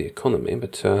boost the economy,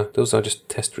 but those are just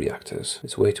test reactors.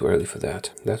 It's way too early for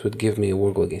that. That would give me a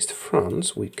war goal against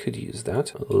France. We could use that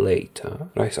later.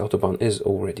 Rice Autobahn is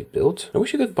already built. I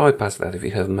wish you could bypass that if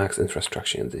you have max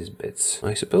infrastructure in these bits.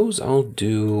 I suppose I'll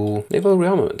do naval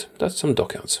rearmament. That's some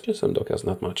dockyards. Just some dockyards,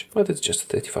 not much. But it's just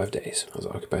 35 days. How's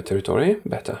occupied territory?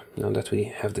 Better, now that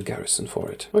we have the garrison for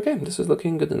it. Okay, this is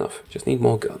looking good enough. Just need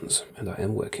more guns, and I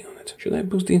am working on it. Should I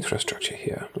boost the infrastructure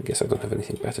here? I guess I don't have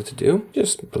anything better to do.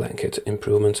 Just blanket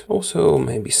improvement. Also,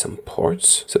 maybe some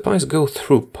ports. Supplies go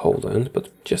through Poland, but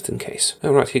just in case.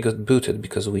 Alright, he got booted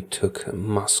because we took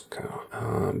Moscow.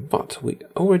 But we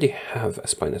already have a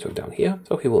spy network down here,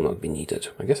 so he will not be needed.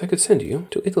 I guess I could send you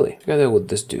to Italy, together with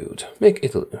this dude. Make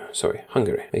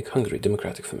Hungary. Make Hungary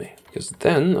democratic for me. Because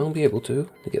then I'll be able to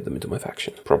get them into my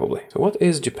faction. Probably. So what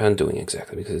is Japan doing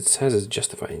exactly? Because it says it's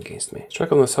justifying against me.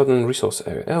 Strike on the southern resource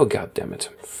area. Oh, god damn it.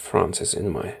 France is in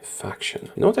my faction.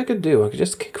 You know what I could do? I could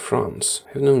just kick France.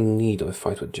 I have no need of a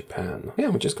fight with Japan. Yeah,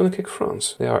 I'm just gonna kick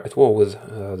France. They are at war with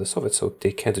the Soviets, so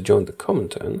they can't join the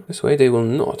Comintern. This way they will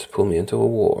not pull me into a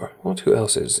war. Who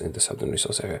else is in the southern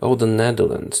resource area? Oh, the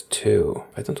Netherlands too.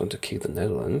 I don't want to kick the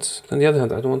Netherlands. But on the other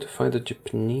hand, I don't want to fight the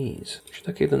Japanese. Should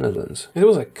I kick the Netherlands? I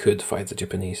suppose I could fight the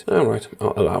Japanese. Alright,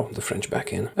 I'll allow the French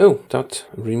back in. Oh, that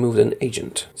removed an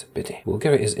agent. It's a pity.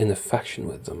 Bulgaria is in a faction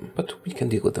with them, but we can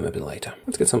deal with them a bit later.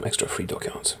 Let's get some extra free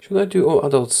dockyards. Should I do all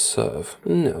adults serve?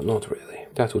 No, not really.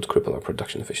 That would cripple our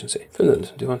production efficiency.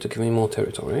 Finland, do you want to give me more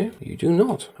territory? You do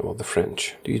not. How about the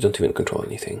French? You don't even control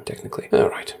anything, technically.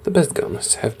 Alright, the best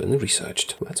guns have been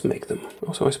researched. Let's make them.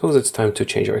 Also, I suppose it's time to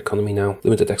change our economy now.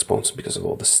 Limited exports because of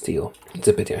all the steel. It's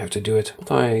a pity I have to do it,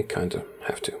 but I kinda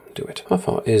have to do it. How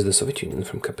far is the Soviet Union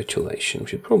from capitulation? We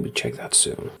should probably check that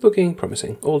soon. Looking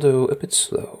promising, although a bit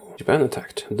slow. Japan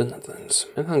attacked the Netherlands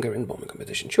and Hungary in bombing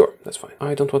competition. Sure, that's fine.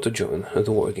 I don't want to join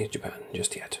the war against Japan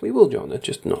just yet. We will join it,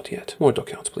 just not yet. More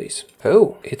dockyards, please.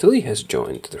 Oh, Italy has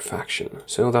joined their faction,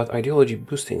 so that ideology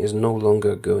boosting is no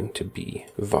longer going to be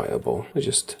viable. We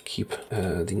just keep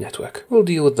the network. We'll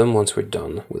deal with them once we're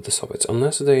done with the Soviets,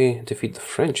 unless they defeat the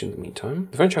French in the meantime.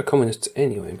 The French are communists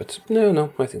anyway, but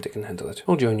no, I think they can handle it.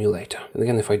 I'll join you later. And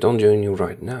again, if I don't join you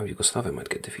right now, Yugoslavia might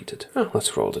get defeated.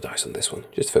 Let's roll the dice on this one.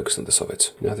 Just focus on the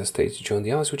Soviets. United States join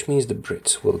the Allies, which means the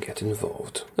Brits will get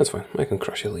involved. That's fine. I can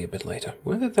crush Italy a bit later.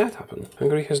 When did that happen?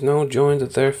 Hungary has now joined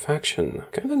their faction.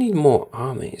 Kinda need more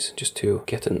armies just to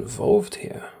get involved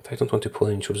here. I don't want to pull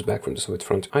any troops back from the Soviet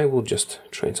front. I will just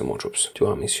train some more troops. 2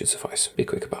 armies should suffice. Be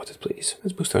quick about it, please.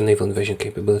 Let's boost our naval invasion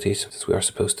capabilities, since we are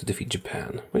supposed to defeat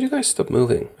Japan. Why'd you guys stop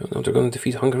moving? Oh no, they're going to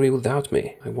defeat Hungary without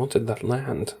me. I wanted that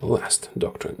land. Last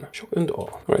doctrine. Shock and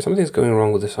awe. Alright, something's going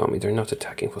wrong with this army. They're not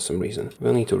attacking for some reason.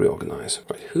 We'll need to reorganize.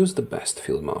 Right, who's the best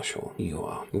field marshal? You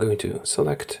are. I'm going to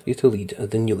select you to lead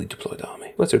the newly deployed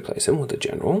army. Let's replace him with a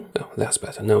general. Oh, that's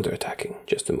better. Now they're attacking.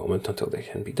 Just a moment until they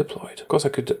can be deployed. Of course, I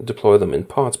could deploy them in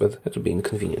parts, but that would be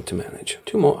inconvenient to manage.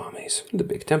 2 more armies. The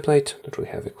big template. Don't really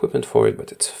have equipment for it,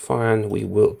 but it's fine. We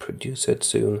will produce it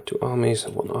soon. 2 armies,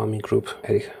 1 army group.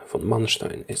 Erich von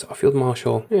Manstein is our field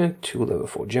marshal, and 2 level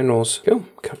 4 generals. Go,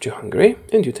 capture Hungary,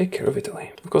 and you take care of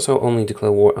Italy. Of course, I'll only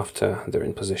declare war after they're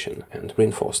in position and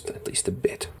reinforced at least a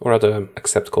bit. Or rather,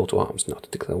 accept call to arms, not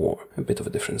declare war. A bit of a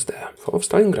difference there. Fall of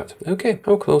Stalingrad. Okay,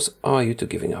 how close are you to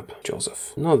giving up,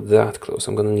 Joseph? Not that close.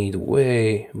 I'm gonna need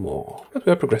way more. But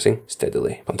we are progressing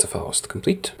steadily. Panzerfaust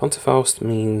complete. Panzerfaust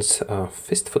means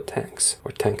fist for tanks,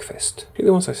 or tank fist.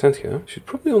 The ones I sent here should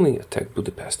probably only attack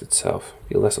Budapest itself.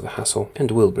 Be less of a hassle,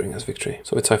 and will bring us victory.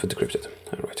 Soviet cipher decrypted.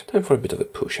 Alright, time for a bit of a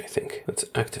push, I think. Let's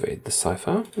activate the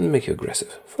cipher and make you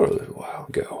aggressive for a little while.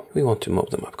 Go. We want to mob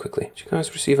them up quickly. Did you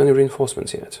guys receive any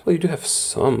reinforcements yet? Well, you do have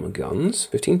some guns.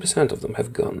 15% of them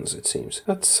have guns, it seems.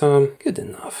 That's good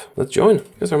enough. Let's join.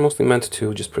 Because they're mostly meant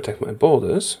to just protect my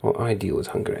borders while I deal with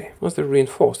Hungary. Once they're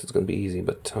reinforced, it's going to be easy,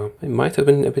 but I might have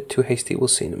been a bit too hasty. We'll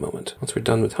see in a moment. Once we're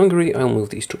done with Hungary, I'll move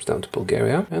these troops down to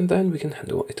Bulgaria, and then we can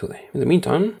handle Italy. In the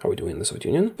meantime, how are we doing in the Soviet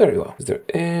Union? Very well. Is there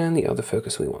any other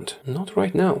focus we want? Not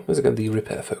right now. Let's get the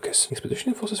repair focus. this?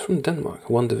 Expeditionary forces from Denmark.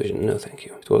 1 division. No, thank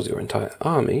you. If it was your entire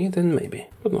army, then maybe.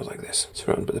 But not like this.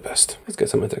 Surround Budapest. Let's get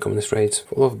some anti-communist raids.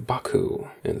 Fall of Baku.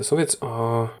 And the Soviets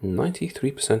are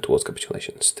 93% towards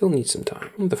capitulation. Still need some time.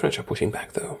 The French are pushing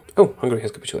back, though. Oh, Hungary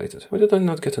has capitulated. Why did I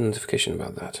not get a notification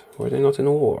about that? Were they not in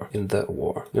a war? In the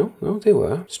war? No, they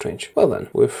were. Strange. Well then,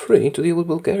 we're free to deal with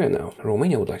Bulgaria now.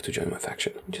 Romania would like to join my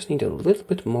faction. We just need a little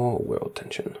bit more world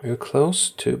tension. We're close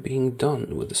to being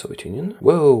done with the Soviet Union.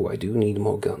 Whoa, I do need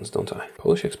more guns, don't I?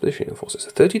 Polish expeditionary forces.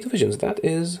 30 divisions. That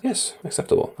is, yes,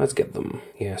 acceptable. Let's get them.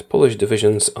 Yes, Polish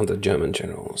divisions under German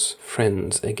generals.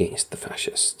 Friends against the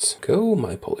fascists. Go,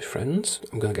 my Polish friends.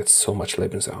 I'm gonna get so much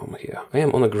Lebensraum here. I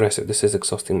am unaggressive. This is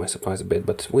exhausting my supplies a bit,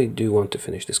 but we do want to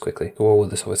finish this quickly. The war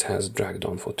with the Soviets has dragged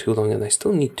on for too long, and I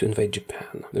still need to invade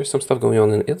Japan. There's some stuff going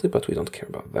on in Italy, but we don't care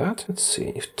about that. Let's see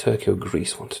if Turkey or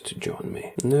Greece wanted to join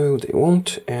me. No, they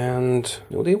won't, and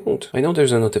no, they won't. I know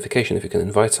there's a notification if you can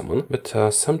invite someone, but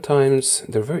sometimes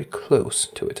they're very close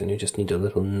to it, and you just need a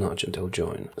little nudge and they'll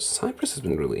join. Cyprus has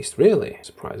been released, really?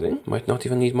 Surprising. Might not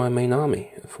even need my main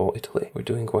army for Italy. We're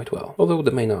doing quite well. Although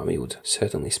the main army would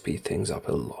certainly speed things up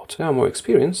a lot. Now more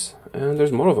experience, and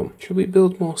there's more of them. Should we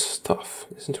build more stuff?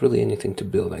 There isn't really anything to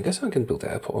build. I guess I can build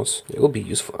airports. They will be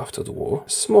useful after the war. A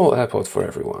small airport for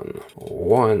everyone.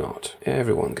 Why not?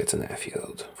 Everyone gets an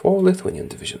airfield. 4 Lithuanian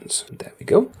divisions. There we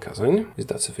go. Kazan. Is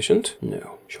that sufficient?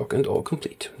 No. Shock and awe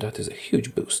complete. That is a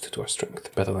huge boost to our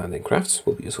strength. Better landing crafts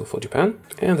will be useful for Japan.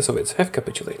 And the Soviets have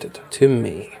capitulated. To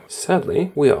me.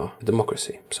 Sadly, we are a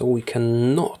democracy, so we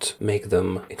cannot make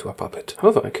them into a puppet.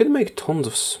 However, I could make tons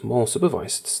of small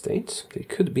supervised states. They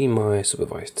could be my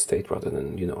supervised state rather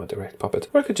than, you know, a direct puppet.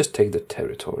 Or I could just take the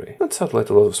territory. Let's satellite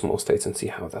a lot of small states and see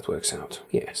how that works out.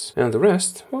 Yes. And the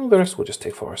rest, well, the rest we'll just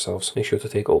take for ourselves. Make sure to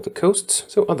take all the coasts,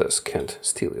 so others can't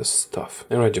steal your stuff.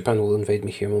 Alright, Japan will invade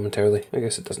me here momentarily. I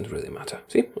guess it doesn't really matter.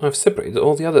 See, I've separated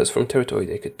all the others from territory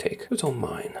they could take. It's all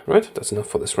mine. Right, that's enough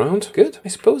for this round. Good. I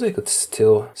suppose I could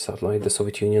still satellite the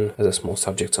Soviet Union as a small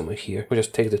subject somewhere here, or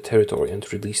just take the territory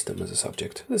and release them as a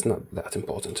subject. That's not that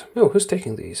important. Oh, who's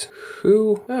taking these?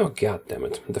 Who? Oh, god damn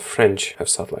it. The French have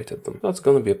satellited them. That's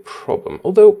gonna be a problem.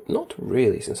 Although, not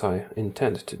really, since I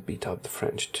intend to beat out the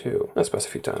French too. Let's pass a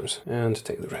few times and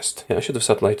take the rest. Yeah, I should have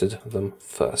satellited them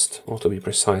first, or to be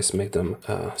precise, make them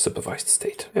a supervised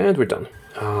state. And we're done.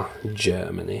 Ah,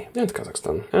 Germany, and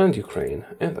Kazakhstan, and Ukraine,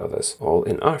 and others, all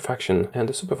in our faction and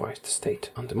a supervised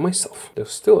state under myself.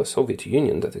 There's still a Soviet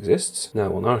Union that exists,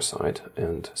 now on our side,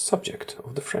 and subject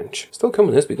of the French. Still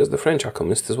communist because the French are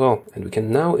communist as well, and we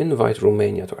can now invite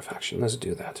Romania to our faction. Let's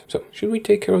do that. So, should we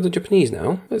take care of the Japanese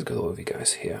now? Let's get all of you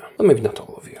guys here. Well, maybe not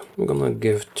all of you. I'm gonna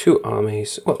give 2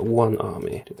 armies, well, 1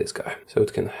 army to this guy, so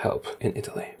it can help in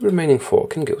Italy. The remaining 4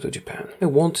 can go to Japan. I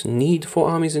won't need 4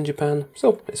 armies in Japan,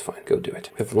 so it's fine, go do it.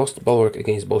 We have lost bulwark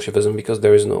against Bolshevism because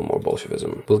there is no more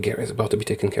Bolshevism. Bulgaria is about to be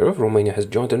taken care of, Romania has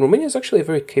joined, and Romania is actually a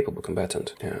very capable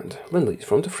combatant. And lend-lease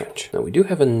from the French. Now we do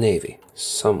have a navy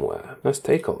somewhere. Let's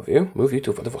take all of you, move you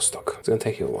to Vladivostok. It's gonna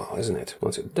take you a while, isn't it?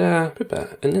 Once you're there,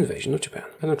 prepare an invasion of Japan.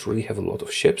 I don't really have a lot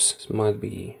of ships, this might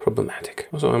be problematic.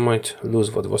 Also, I might lose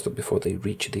Vladivostok before they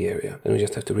reach the area, and we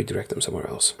just have to redirect them somewhere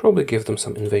else. Probably give them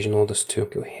some invasion orders too.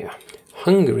 Go here.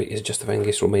 Hungary is justifying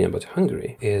against Romania, but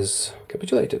Hungary is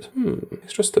capitulated.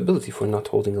 Extra stability for not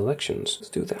holding elections. Let's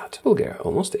do that. Bulgaria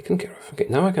almost taken care of. Okay,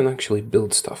 now I can actually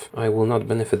build stuff. I will not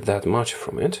benefit that much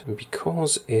from it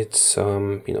because it's,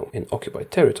 you know, in occupied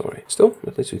territory. Still,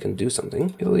 at least we can do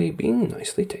something. Italy being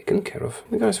nicely taken care of.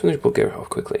 You guys finish Bulgaria off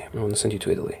quickly. I want to send you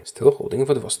to Italy. Still holding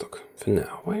Vladivostok. For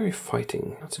now. Why are you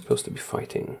fighting? Not supposed to be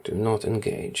fighting. Do not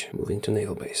engage. Moving to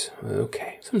naval base.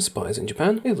 Okay. Some spies in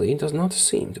Japan. Italy does not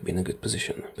seem to be in a good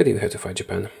position. But you have to fight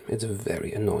Japan. It's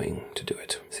very annoying to do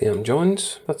it. Siam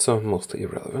joins. That's mostly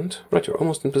irrelevant. Right, you're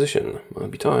almost in position.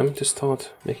 Might be time to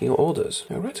start making your orders.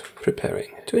 Alright, preparing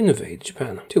to invade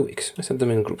Japan. 2 weeks. I sent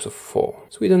them in groups of 4.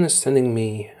 Sweden is sending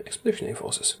me expeditionary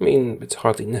forces. I mean, it's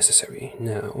hardly necessary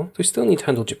now. We still need to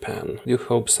handle Japan. I do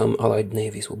hope some allied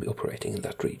navies will be operating in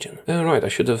that region. Right, I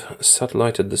should have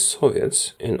satellited the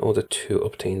Soviets in order to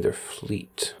obtain their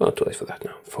fleet. Well, too late for that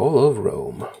now. Fall of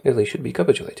Rome. Italy should be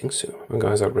capitulating soon. Our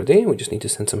guys are ready. We just need to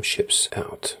send some ships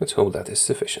out. Let's hope that is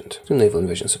sufficient. No naval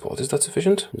invasion support. Is that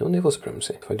sufficient? No naval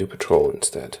supremacy. If I do patrol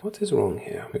instead. What is wrong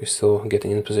here? Are you still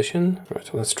getting in position?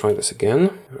 Right, well, let's try this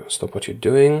again. Stop what you're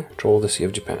doing. Patrol the Sea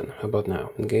of Japan. How about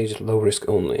now? Engage at low risk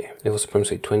only. Naval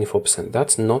supremacy 24%.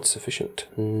 That's not sufficient.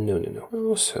 No.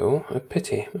 Also, a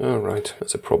pity. Alright,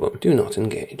 that's a problem. Do not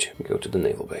engage. Go to the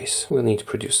naval base. We'll need to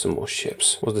produce some more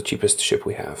ships. What's the cheapest ship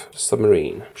we have?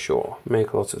 Submarine. Sure.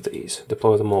 Make lots of these.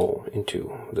 Deploy them all. go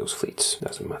into those fleets.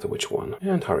 Doesn't matter which one.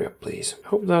 And hurry up, please.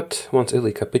 Hope that once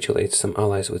Italy capitulates, some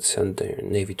allies would send their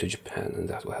navy to Japan, and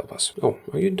that will help us. Oh,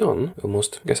 are you done?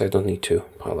 Almost. Guess I don't need to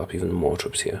pile up even more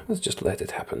troops here. Let's just let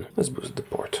it happen. Let's boost the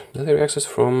port. Military access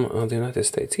from the United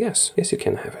States. Yes. Yes, you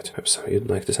can have it. Perhaps you'd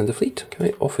like to send a fleet? Can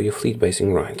I offer you fleet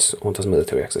basing rights? Or does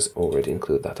military access already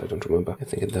include that? I don't remember. I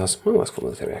think it does. I'll ask for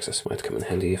military access. Might come in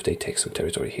handy if they take some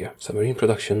territory here. Submarine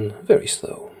production, very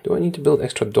slow. Do I need to build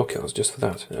extra dockyards just for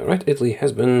that? Alright, Italy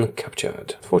has been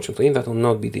captured. Fortunately, that will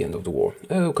not be the end of the war.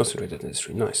 Oh, concentrated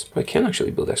industry, nice. I can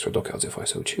actually build extra dockyards if I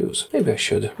so choose. Maybe I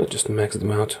should. Not just max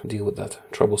them out, deal with that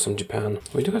troublesome Japan.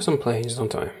 We do have some planes,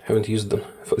 don't I? Haven't used them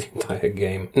for the entire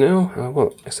game. No,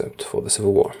 well, except for the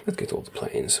Civil War. Let's get all the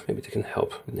planes. Maybe they can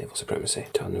help with naval supremacy.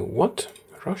 Tanu, what?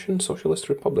 Russian Socialist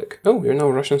Republic. Oh, we're now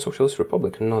Russian Socialist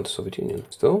Republic, not the Soviet Union.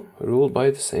 Still ruled by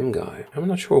the same guy. I'm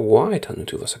not sure why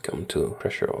Tanu succumbed to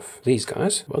pressure of these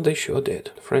guys, but they sure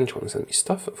did. The French want to send me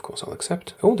stuff, of course I'll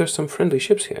accept. Oh, there's some friendly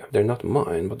ships here. They're not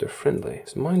mine, but they're friendly.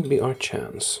 This might be our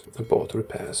chance. Abort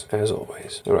repairs, as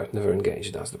always. Alright, never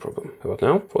engaged, that's the problem. How about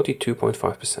now?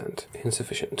 42.5%.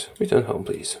 Insufficient. Return home,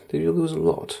 please. Did you lose a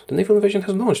lot? The naval invasion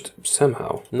has launched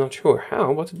somehow. Not sure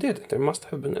how, but it did. There must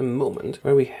have been a moment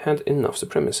where we had enough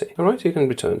supremacy. Alright, you can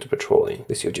return to patrolling.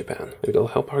 This year Japan. Maybe it'll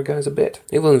help our guys a bit.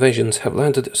 Naval invasions have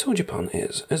landed, so Japan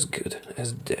is as good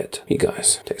as dead. You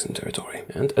guys, take some territory.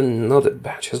 And another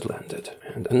batch has landed.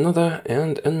 And another,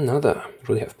 and another. We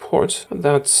really have ports, but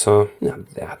that's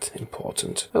not that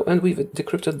important. Oh, and we've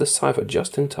decrypted the cipher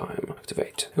just in time.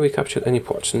 Activate. Have we captured any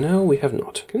ports? No, we have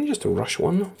not. Can you just rush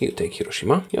one? You take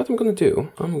Hiroshima. You know what I'm gonna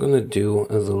do? I'm gonna do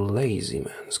the lazy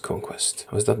man's conquest.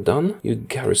 How is that done? You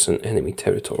garrison enemy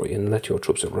territory and let your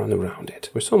troops run around it.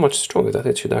 We're so much stronger that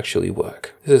it should actually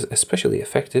work. This is especially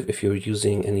effective if you're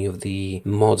using any of the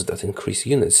mods that increase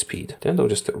unit speed. Then they'll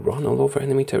just run all over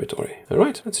enemy territory.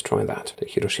 Alright, let's try that.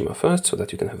 Take Hiroshima first so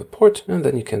that you can have a port, and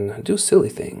then you can do silly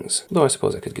things. Though I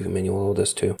suppose I could give you manual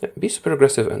orders too. Yeah, be super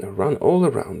aggressive and run all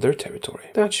around their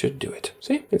territory. That should do it.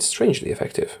 See? It's strangely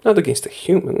effective. Not against a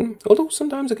human, although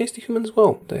sometimes against a human as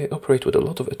well. They operate with a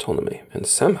lot of autonomy. And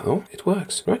somehow it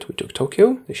works. Right, we took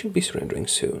Tokyo. They should be surrendering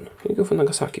soon. Can you go for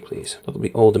Nagasaki, please? That'll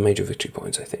be all the major victory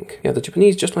points, I think. Yeah, the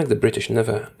Japanese, just like the British,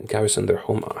 never garrison their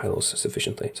home isles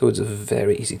sufficiently. So it's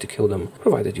very easy to kill them,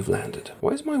 provided you've landed.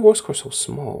 Why is my war score so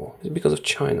small? Is it because of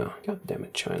China? God damn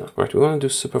it, China. Right, we want to do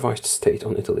supervised state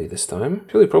on Italy this time.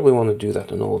 Really probably want to do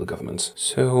that on all the governments.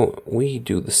 So we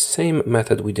do the same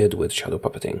method we did with shadow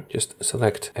puppeting. Just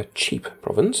select a cheap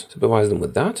province, supervise them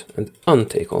with that, and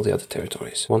untake all the other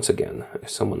territories. Once again, if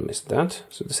someone missed that,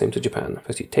 so the same to Japan.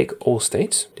 First you take all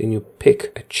states, then you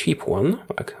pick a cheap one,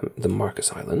 like the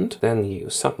Marcus Island, then you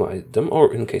satellite them,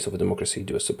 or in case of a democracy,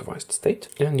 do a supervised state,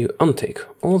 and you untake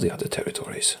all the other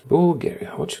territories.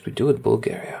 Bulgaria, what should we do with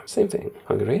Bulgaria? Same thing.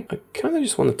 Hungary, I kind of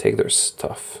just want to take their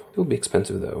stuff. It will be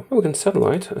expensive though. Oh, we can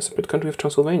satellite a separate country of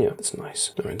Transylvania. That's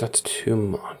nice. Alright, that's too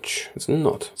much. It's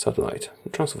not satellite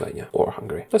Transylvania or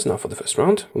Hungary. That's enough for the first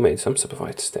round. We made some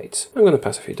supervised states. I'm gonna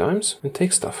pass a few times and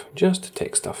take stuff. Just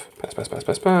take stuff. Pass, pass, pass,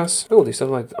 pass, pass. Oh, they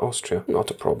satellite Austria.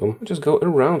 Not a problem. Just go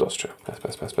around Austria. Pass,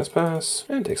 pass, pass, pass, pass.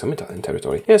 And take some Italian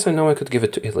territory. Yes, I know I could give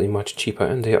it to Italy much cheaper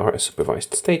and they are a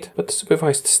supervised state, but the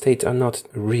supervised states are not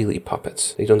really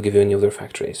puppets. They don't give you any of their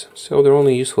factories. So they're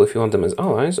only useful if you want them as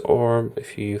allies or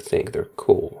if you think they're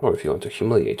cool, or if you want to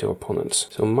humiliate your opponents.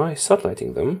 So my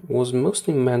satelliting them was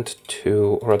mostly meant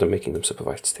to, or rather making them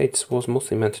supervised states, was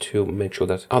mostly meant to make sure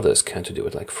that others can't do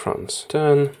it, like France.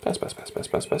 Turn, pass, pass, pass, pass,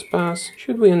 pass, pass, pass.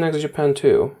 Should we annex Japan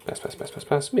too? Pass, pass, pass, pass,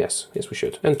 pass. Yes, yes we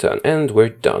should. And turn, and we're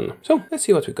done. So let's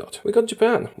see what we got. We got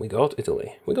Japan, we got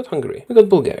Italy, we got Hungary, we got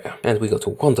Bulgaria, and we got a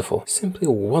wonderful, simply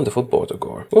wonderful border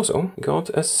gore. Also got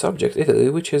a subject Italy,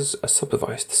 which is a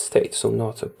supervised state, so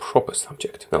not a proper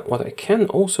subject. Now what I can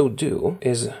also do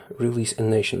is release a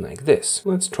nation like this.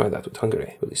 Let's try that with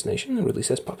Hungary. Release nation and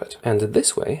release as puppet. And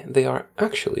this way, they are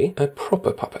actually a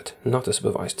proper puppet, not a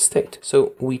supervised state.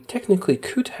 So we technically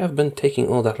could have been taking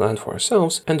all that land for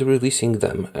ourselves and releasing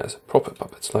them as proper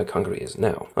puppets, like Hungary is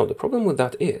now. Now, the problem with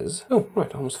that is... Oh,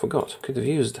 right, I almost forgot. Could have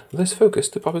used this focus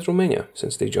to puppet Romania,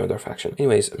 since they joined our faction.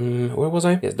 Anyways, where was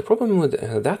I? Yes, the problem with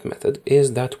that method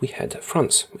is that we had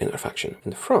France in our faction.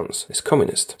 And France is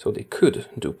communist, so they could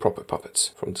do proper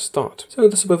puppets. from the start. So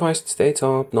the supervised states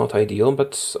are not ideal,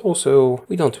 but also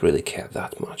we don't really care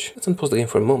that much. Let's unpause the game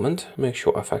for a moment, make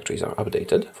sure our factories are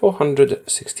updated.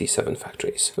 467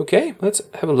 factories. Okay, let's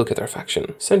have a look at our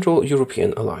faction. Central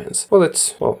European Alliance. Well,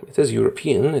 it is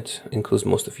European, it includes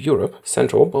most of Europe.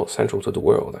 Central to the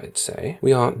world, I'd say.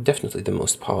 We are definitely the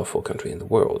most powerful country in the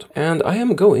world. And I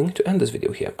am going to end this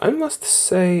video here. I must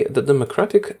say the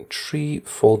democratic tree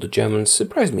for the Germans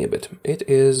surprised me a bit. It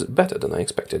is better than I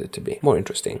expected it to be. More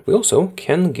interesting. We also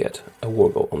can get a war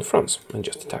goal on France and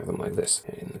just attack them like this.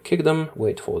 And kick them,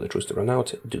 wait for the truce to run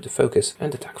out, do the focus,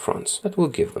 and attack France. That will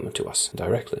give them to us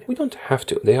directly. We don't have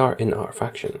to. They are in our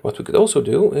faction. What we could also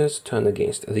do is turn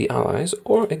against the Allies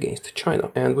or against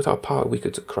China. And with our power, we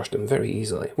could crush them very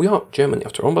easily. We are Germany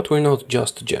after all, but we're not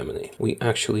just Germany. We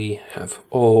actually have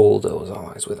all those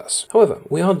allies with us. However,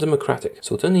 we are democratic,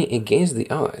 so turning against the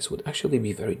Allies would actually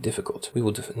be very difficult. We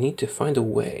would need to find a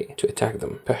way to attack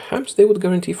them. Perhaps they would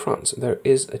guarantee France. There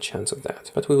is a chance of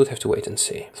that, but we would have to wait and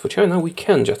see. As for China, we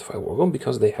can justify war goal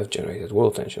because they have generated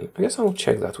world tension. I guess I'll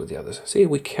check that with the others. See,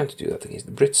 we can't do that against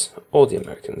the Brits, or the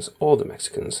Americans, or the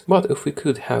Mexicans. But if we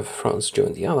could have France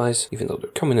join the Allies, even though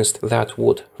they're communist, that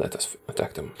would let us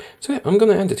attack them. So yeah, I'm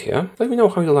gonna end it here. Let me know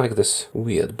how you like this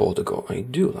weird border goal. I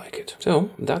do like it. So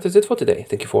that is it for today.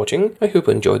 Thank you for watching. I hope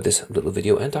you enjoyed this little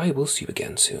video, and I will see you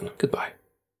again soon. Goodbye.